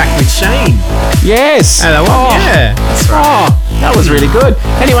to back with Shane. Yes. Oh, that one? Yeah, that's right. Oh, that was really good.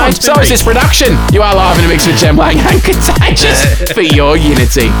 Anyway, so is this production. You are live in a mix with Jem Lang and Contagious for your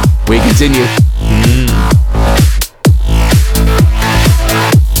Unity. We continue.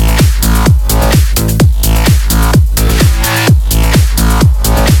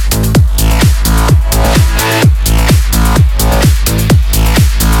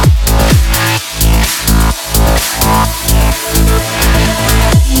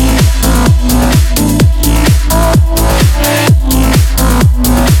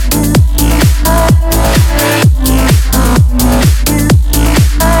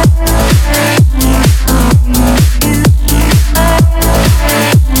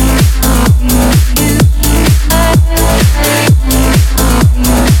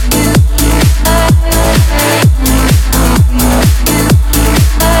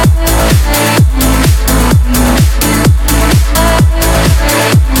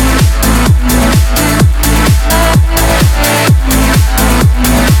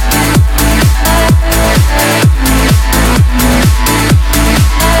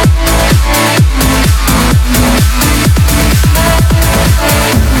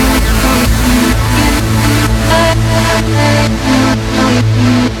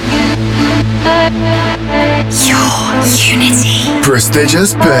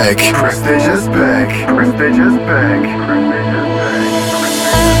 Prestigious pick. Prestigious pick. Prestigious pick. Prestigious pick.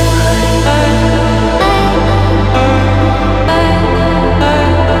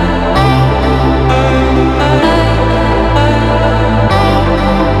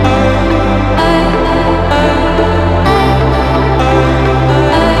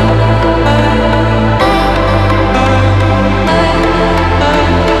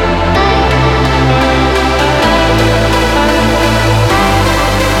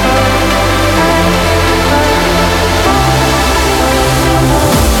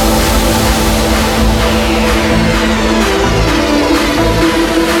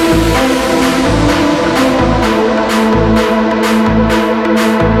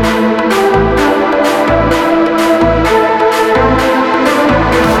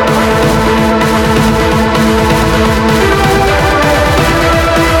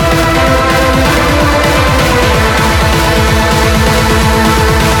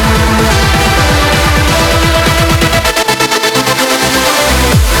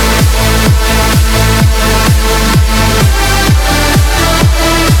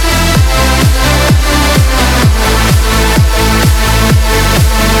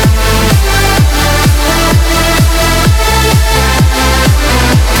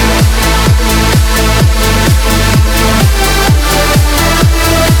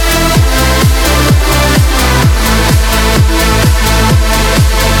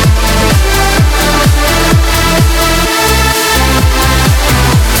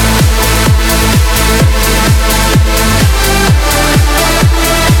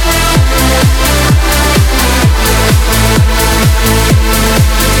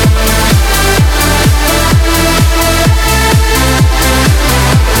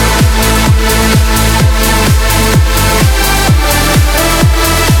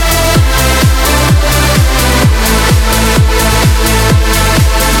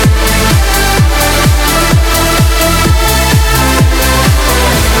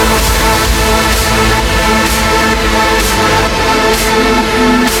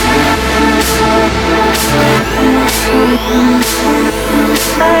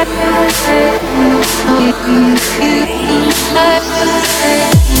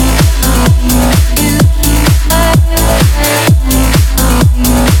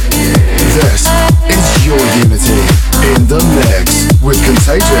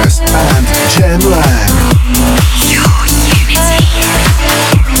 Jem Lang. Your unity.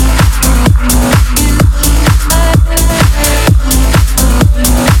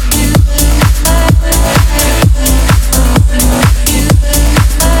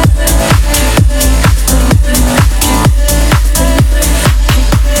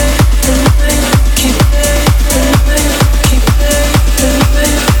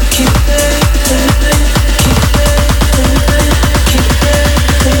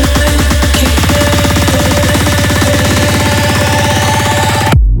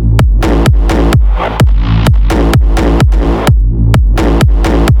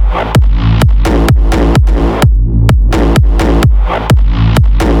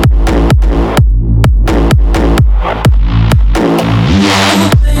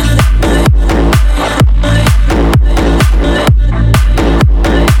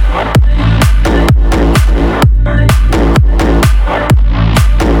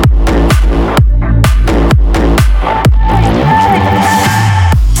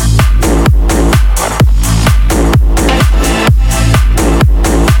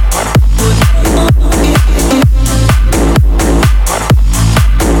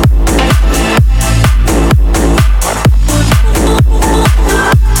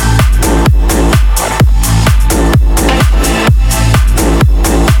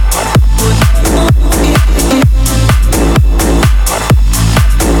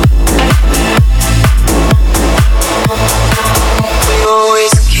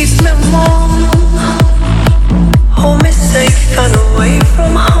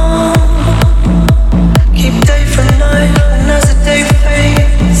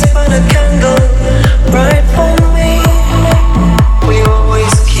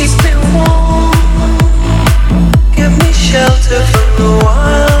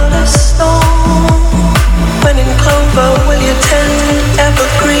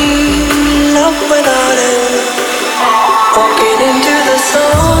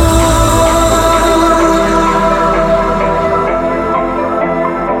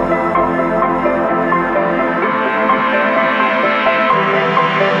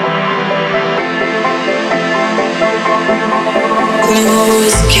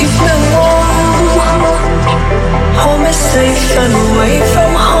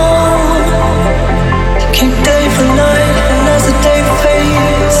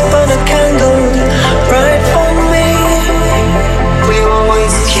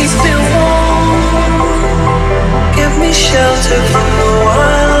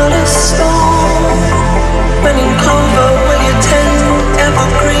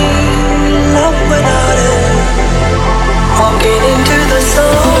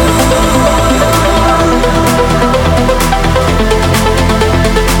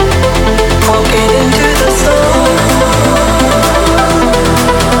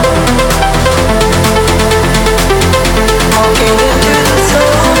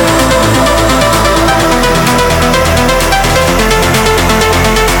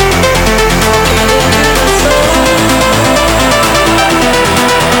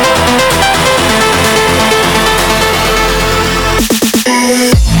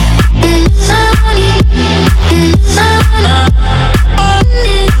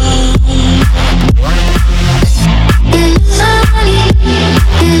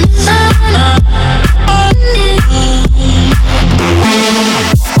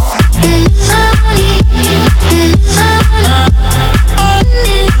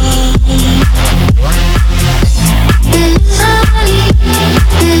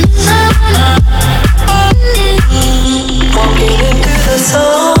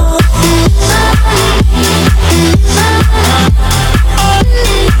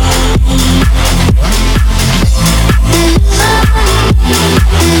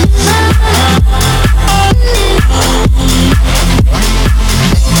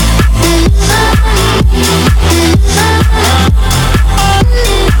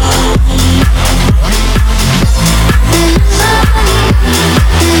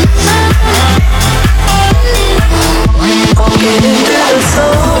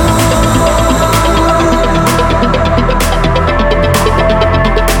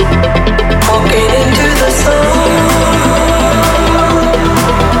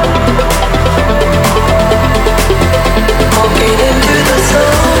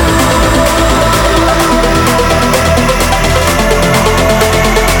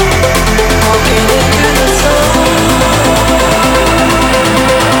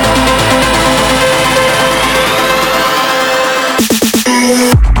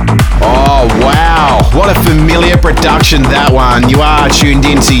 production, that one. You are tuned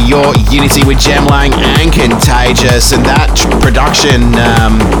into Your Unity with Jem Lang and Contagious, and that production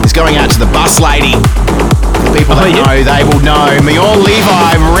is going out to the bus lady. The people that know, they will know. Muir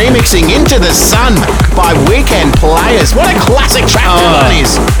Levi remixing Into the Sun by Weekend Players. What a classic track that one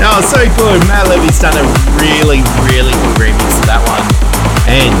is. Oh, so good. Matt Levy's done a really, really good remix of that one.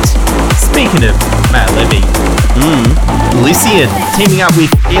 And speaking of Matt Levy, Lycian teaming up with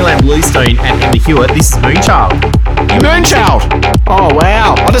ilan, Bluestone and Emma Hewitt. This is Moonchild. Moonchild! Oh,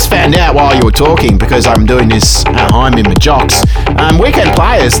 wow. I just found out while you were talking, because I'm doing this at home in my jocks. Weekend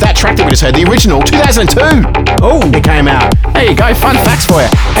Players, that track that we just heard, the original, 2002. Oh, It came out. There you go, fun facts for you.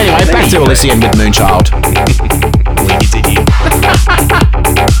 Anyway, back to Elysian with Moonchild. we continue.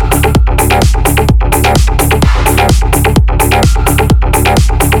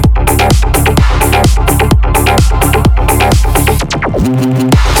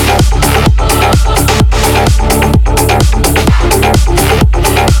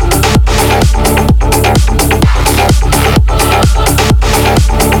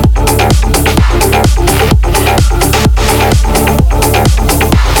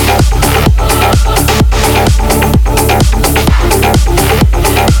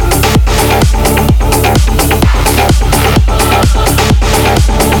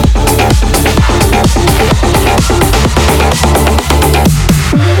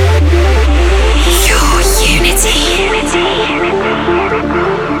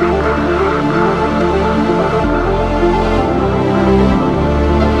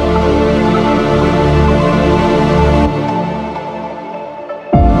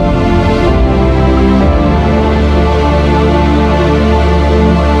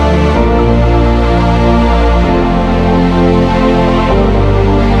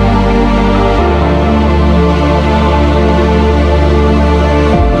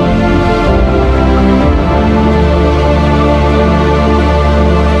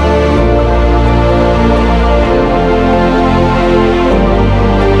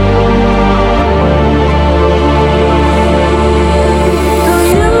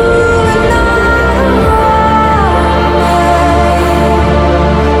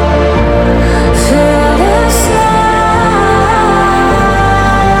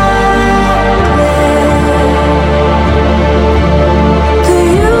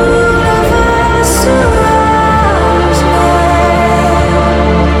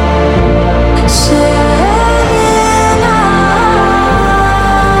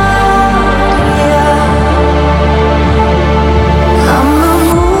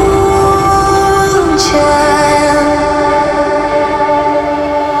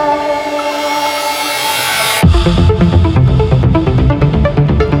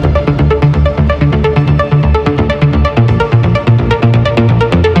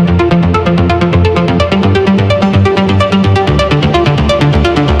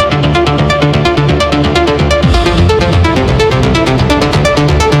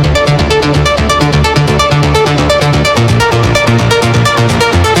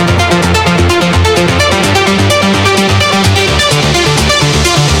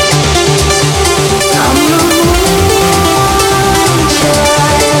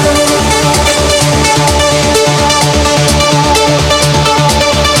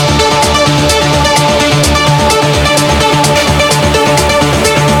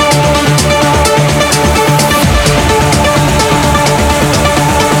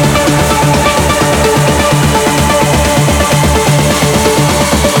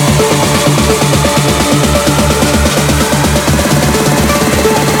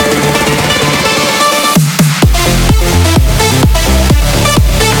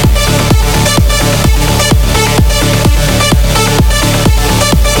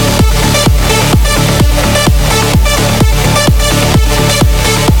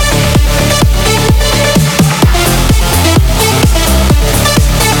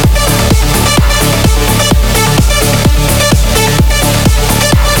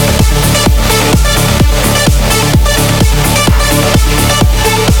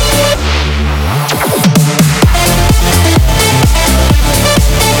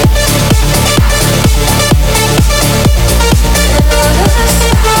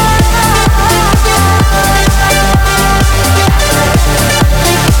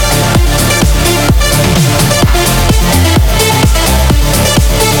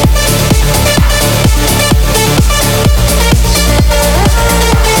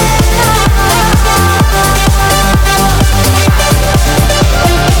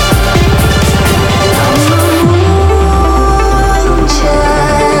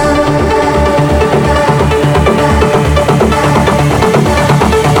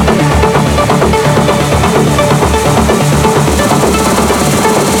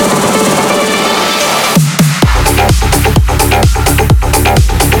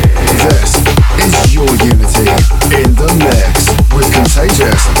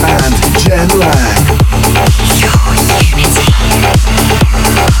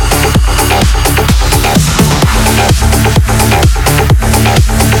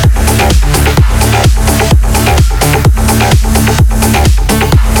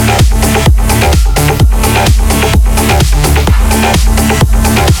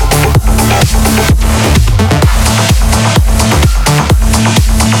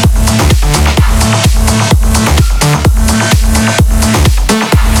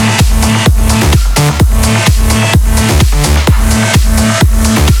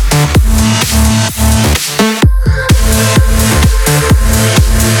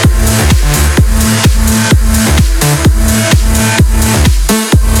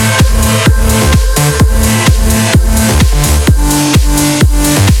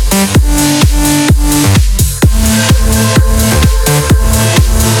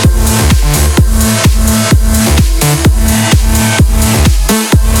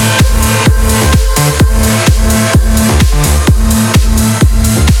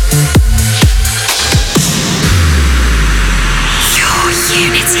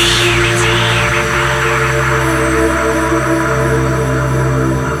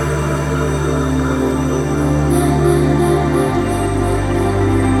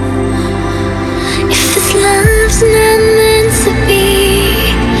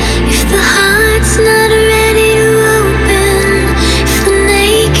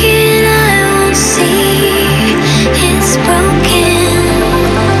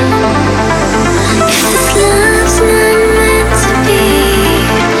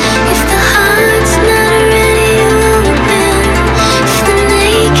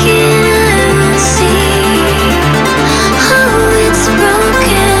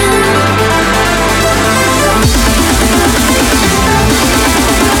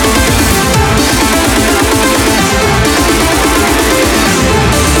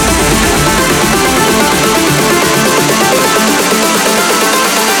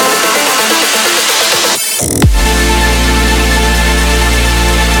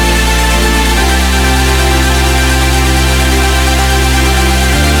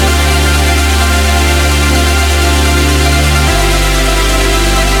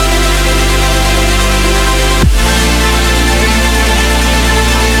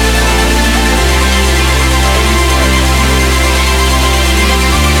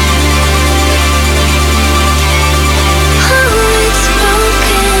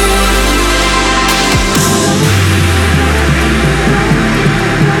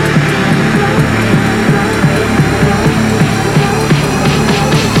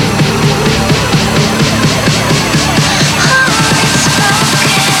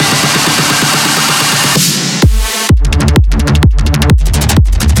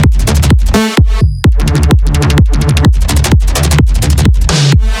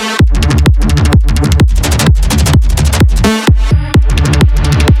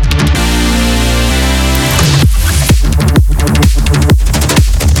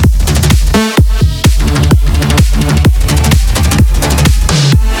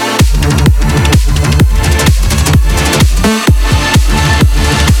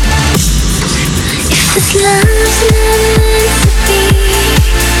 This love's not meant to be.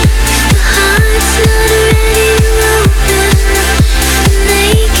 If the heart's not ready to open, if I'm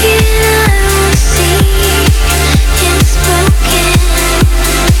naked I will see it's broken.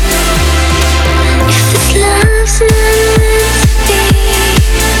 If this love's not meant to be,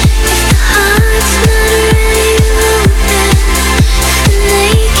 if the heart's not ready to open, if I'm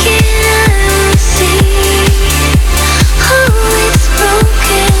naked I will see it's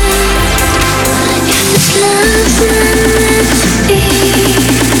broken. If this love's not meant to be,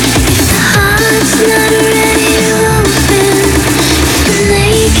 if the heart's not ready to open, if I'm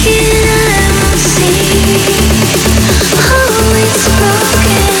naked I will see it's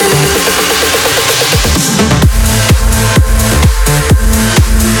broken.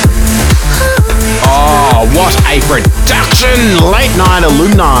 Oh, what a production! Late Night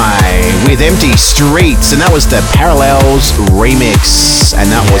Alumni with Empty Streets, and that was the Parallels remix, and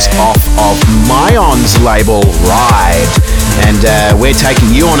that was off of Myon's label Ride. And we're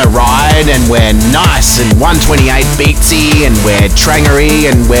taking you on a ride, and we're nice and 128 beatsy, and we're trangery,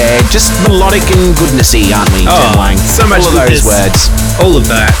 and we're just melodic and goodnessy, aren't we, Jem Lang? So much all of those goodness. words. All of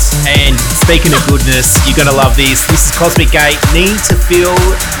that. And speaking of goodness, you're going to love this. This is Cosmic Gate. Need to Feel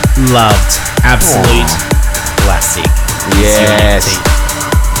Loved. Absolute classic. Yes.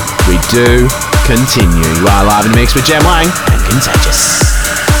 We do continue. You are live in the mix with Jem Lang and Contagious.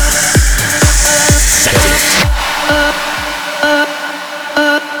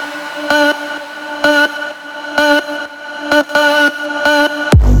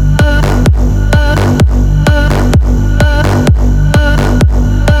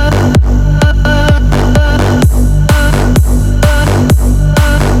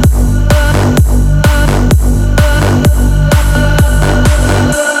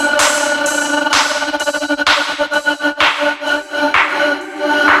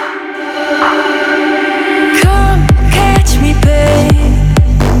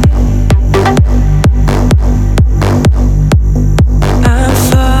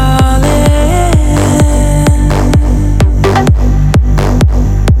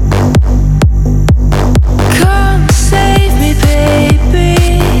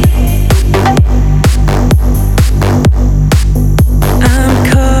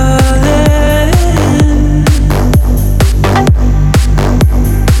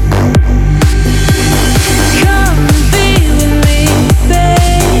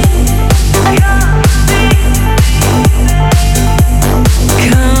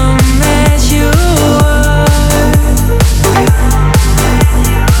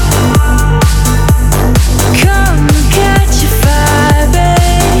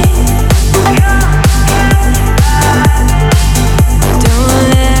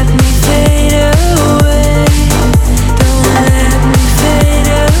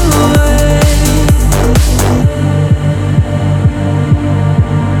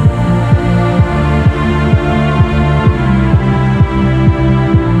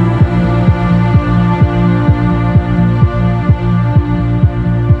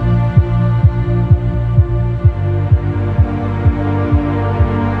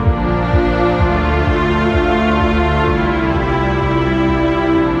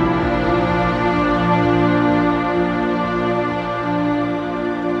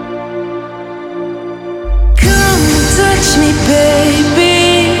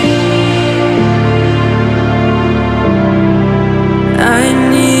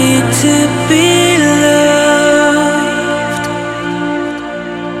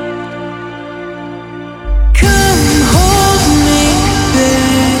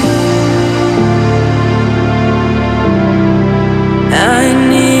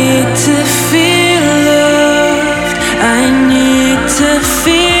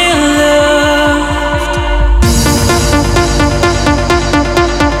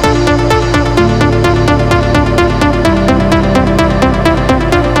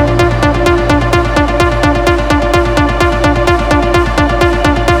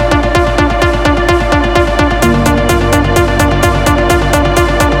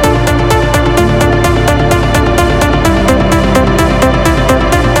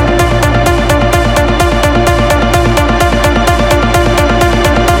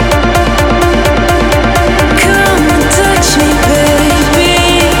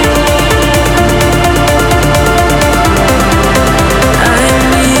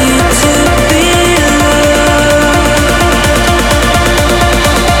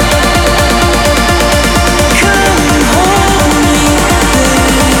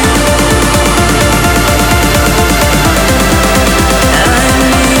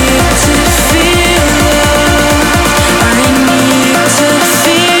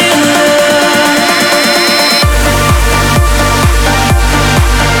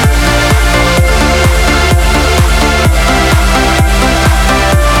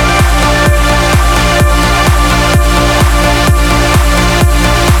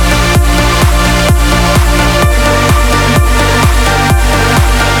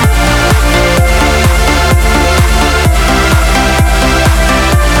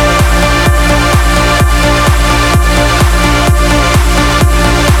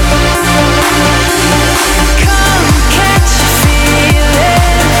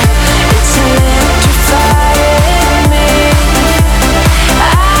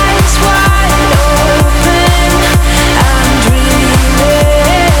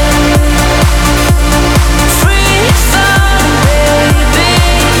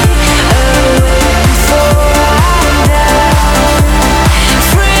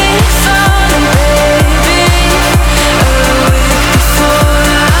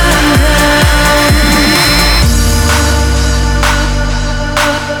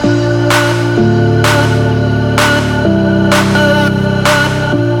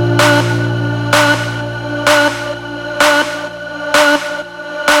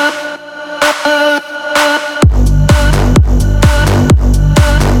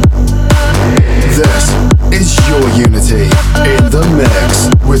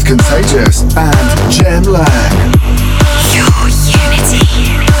 Contagious and Jem Lang. Your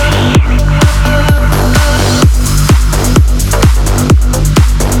unity.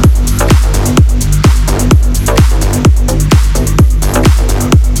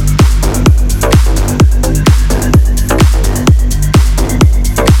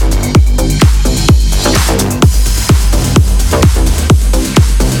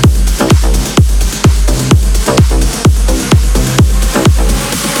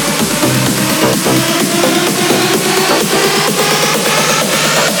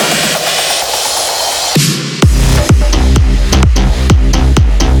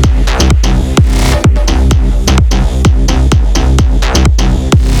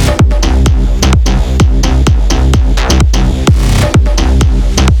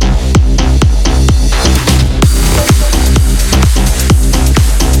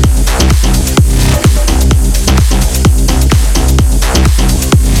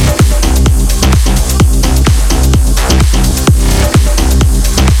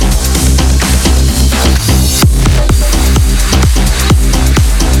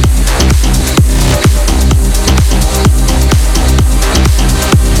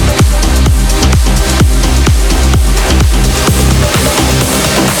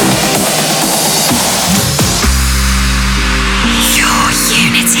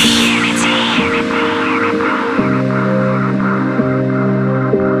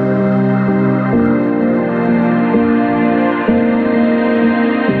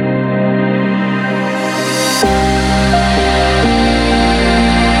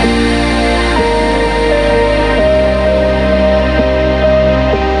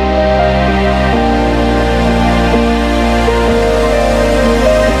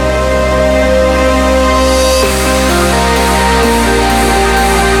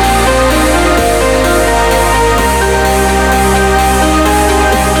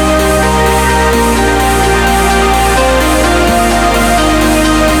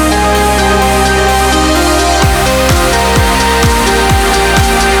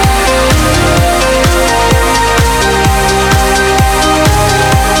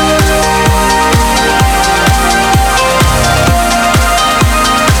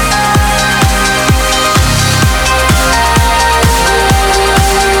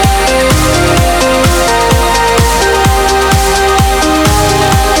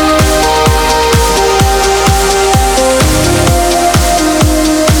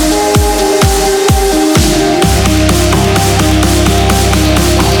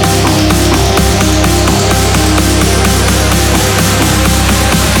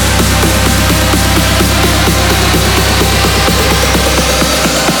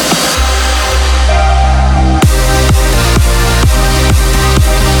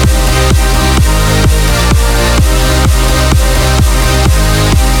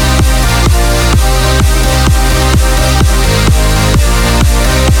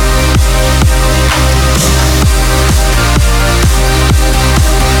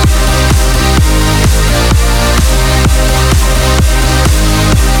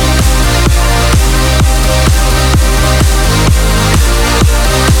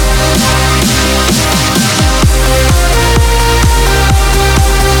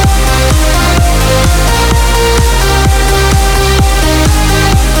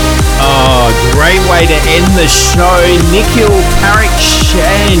 way to end the show. Nikhil, Parik,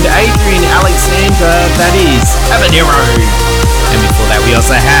 and Adrian Alexander, that is Habanero. And before that we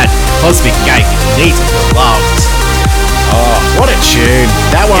also had Cosmic Gate, Need to Feel Loved. Oh, what a tune.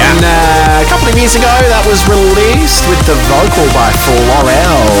 That one, a couple of years ago, that was released with the vocal by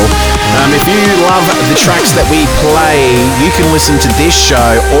Florel. If you love the tracks that we play, you can listen to this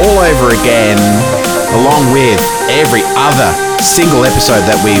show all over again, along with every other single episode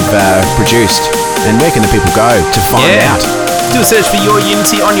that we've produced. And where can the people go to find out? Do a search for Your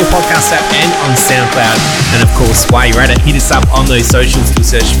Unity on your podcast app and on SoundCloud. And of course, while you're at it, hit us up on those socials. Do a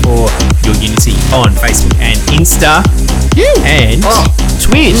search for Your Unity on Facebook and Insta. And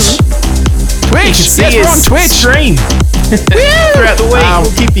Twitch. Twitch. You can see us we're on Twitch. Stream throughout the week.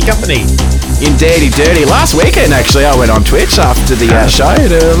 We'll keep you company. Indeedy dirty. Last weekend, actually, I went on Twitch after the show.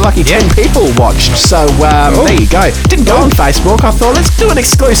 And a lucky 10 people watched. So there you go. Didn't go on Facebook. I thought, let's do an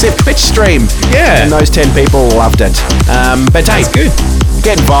exclusive Twitch stream. Yeah. And those 10 people loved it. But hey, good.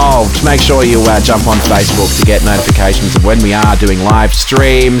 Get involved. Make sure you jump on Facebook to get notifications of when we are doing live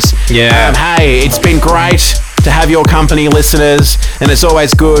streams. Yeah. Hey, it's been great to have your company, listeners, and it's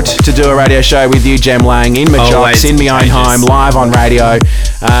always good to do a radio show with you, Jem Lang, in my jocks, in my own home, live on radio.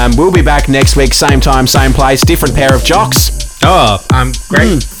 We'll be back next week, same time, same place, different pair of jocks. Oh, I'm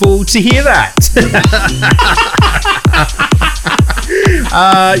grateful to hear that.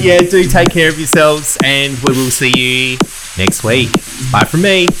 Yeah, do take care of yourselves, and we will see you next week. Bye from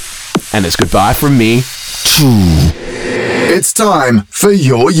me. And it's goodbye from me, too. It's time for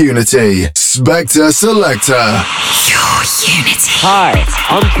your Unity. Spectre Selector. Your Unity. Hi,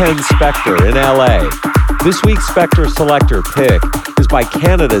 I'm Ken Spector in LA. This week's Spectre Selector pick is by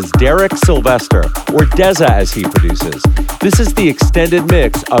Canada's Derek Sylvester, or Deza as he produces. This is the extended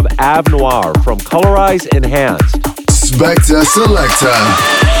mix of Ab Noir from Colorize Enhanced. Spectre Selector.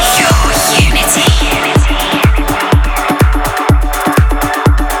 Your Unity.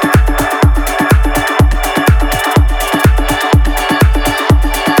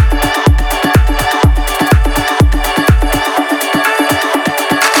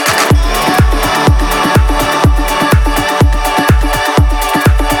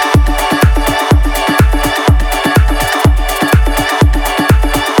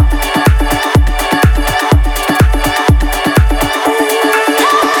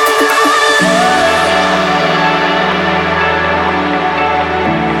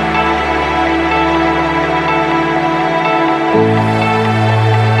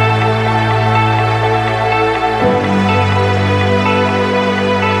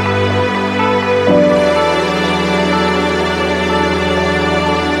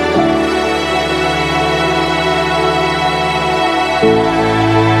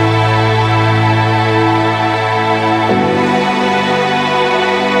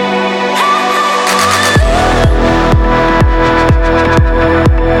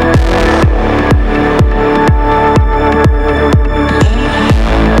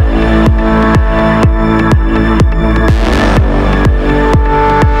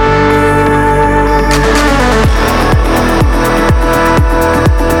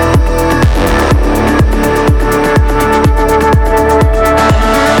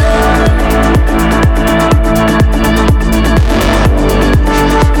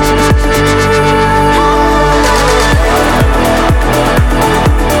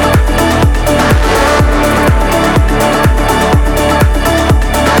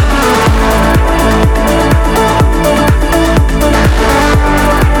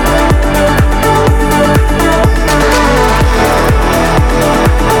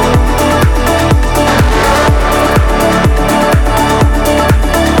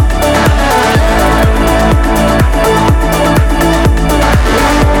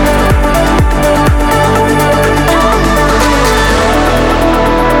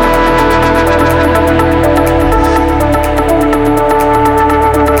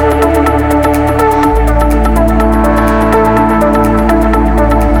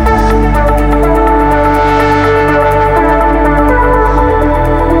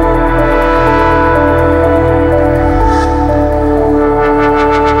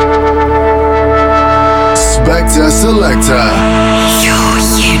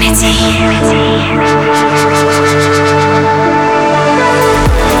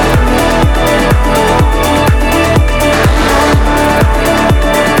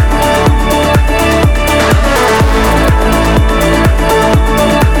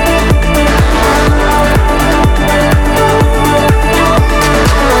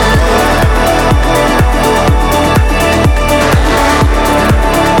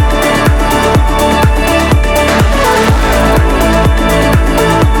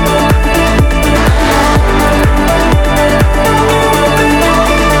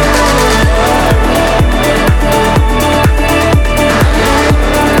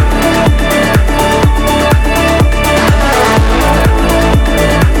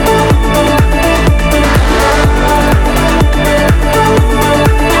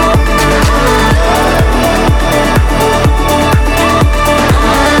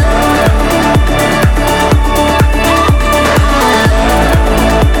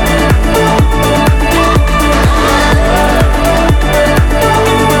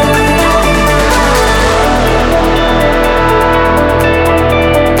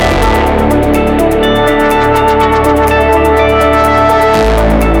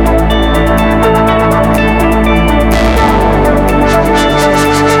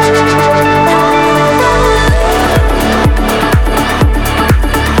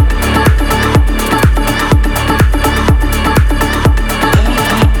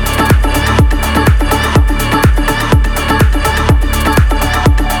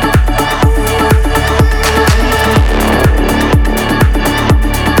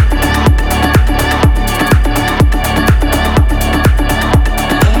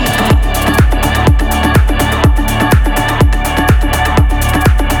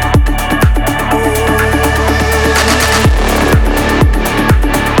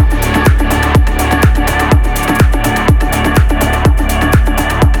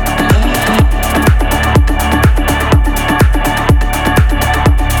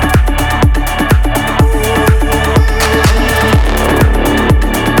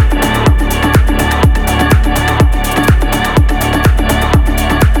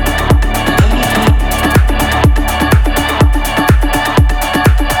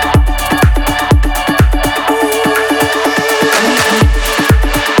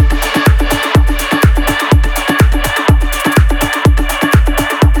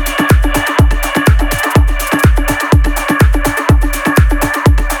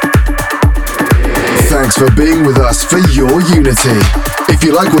 Thanks for being with us for Your Unity. If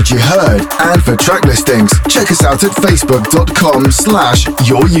you like what you heard and for track listings, check us out at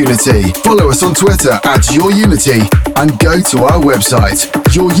facebook.com/YourUnity. Follow us on Twitter at YourUnity and go to our website,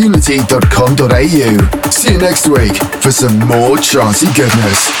 yourunity.com.au. See you next week for some more charty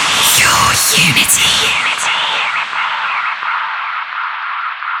goodness. Your Unity.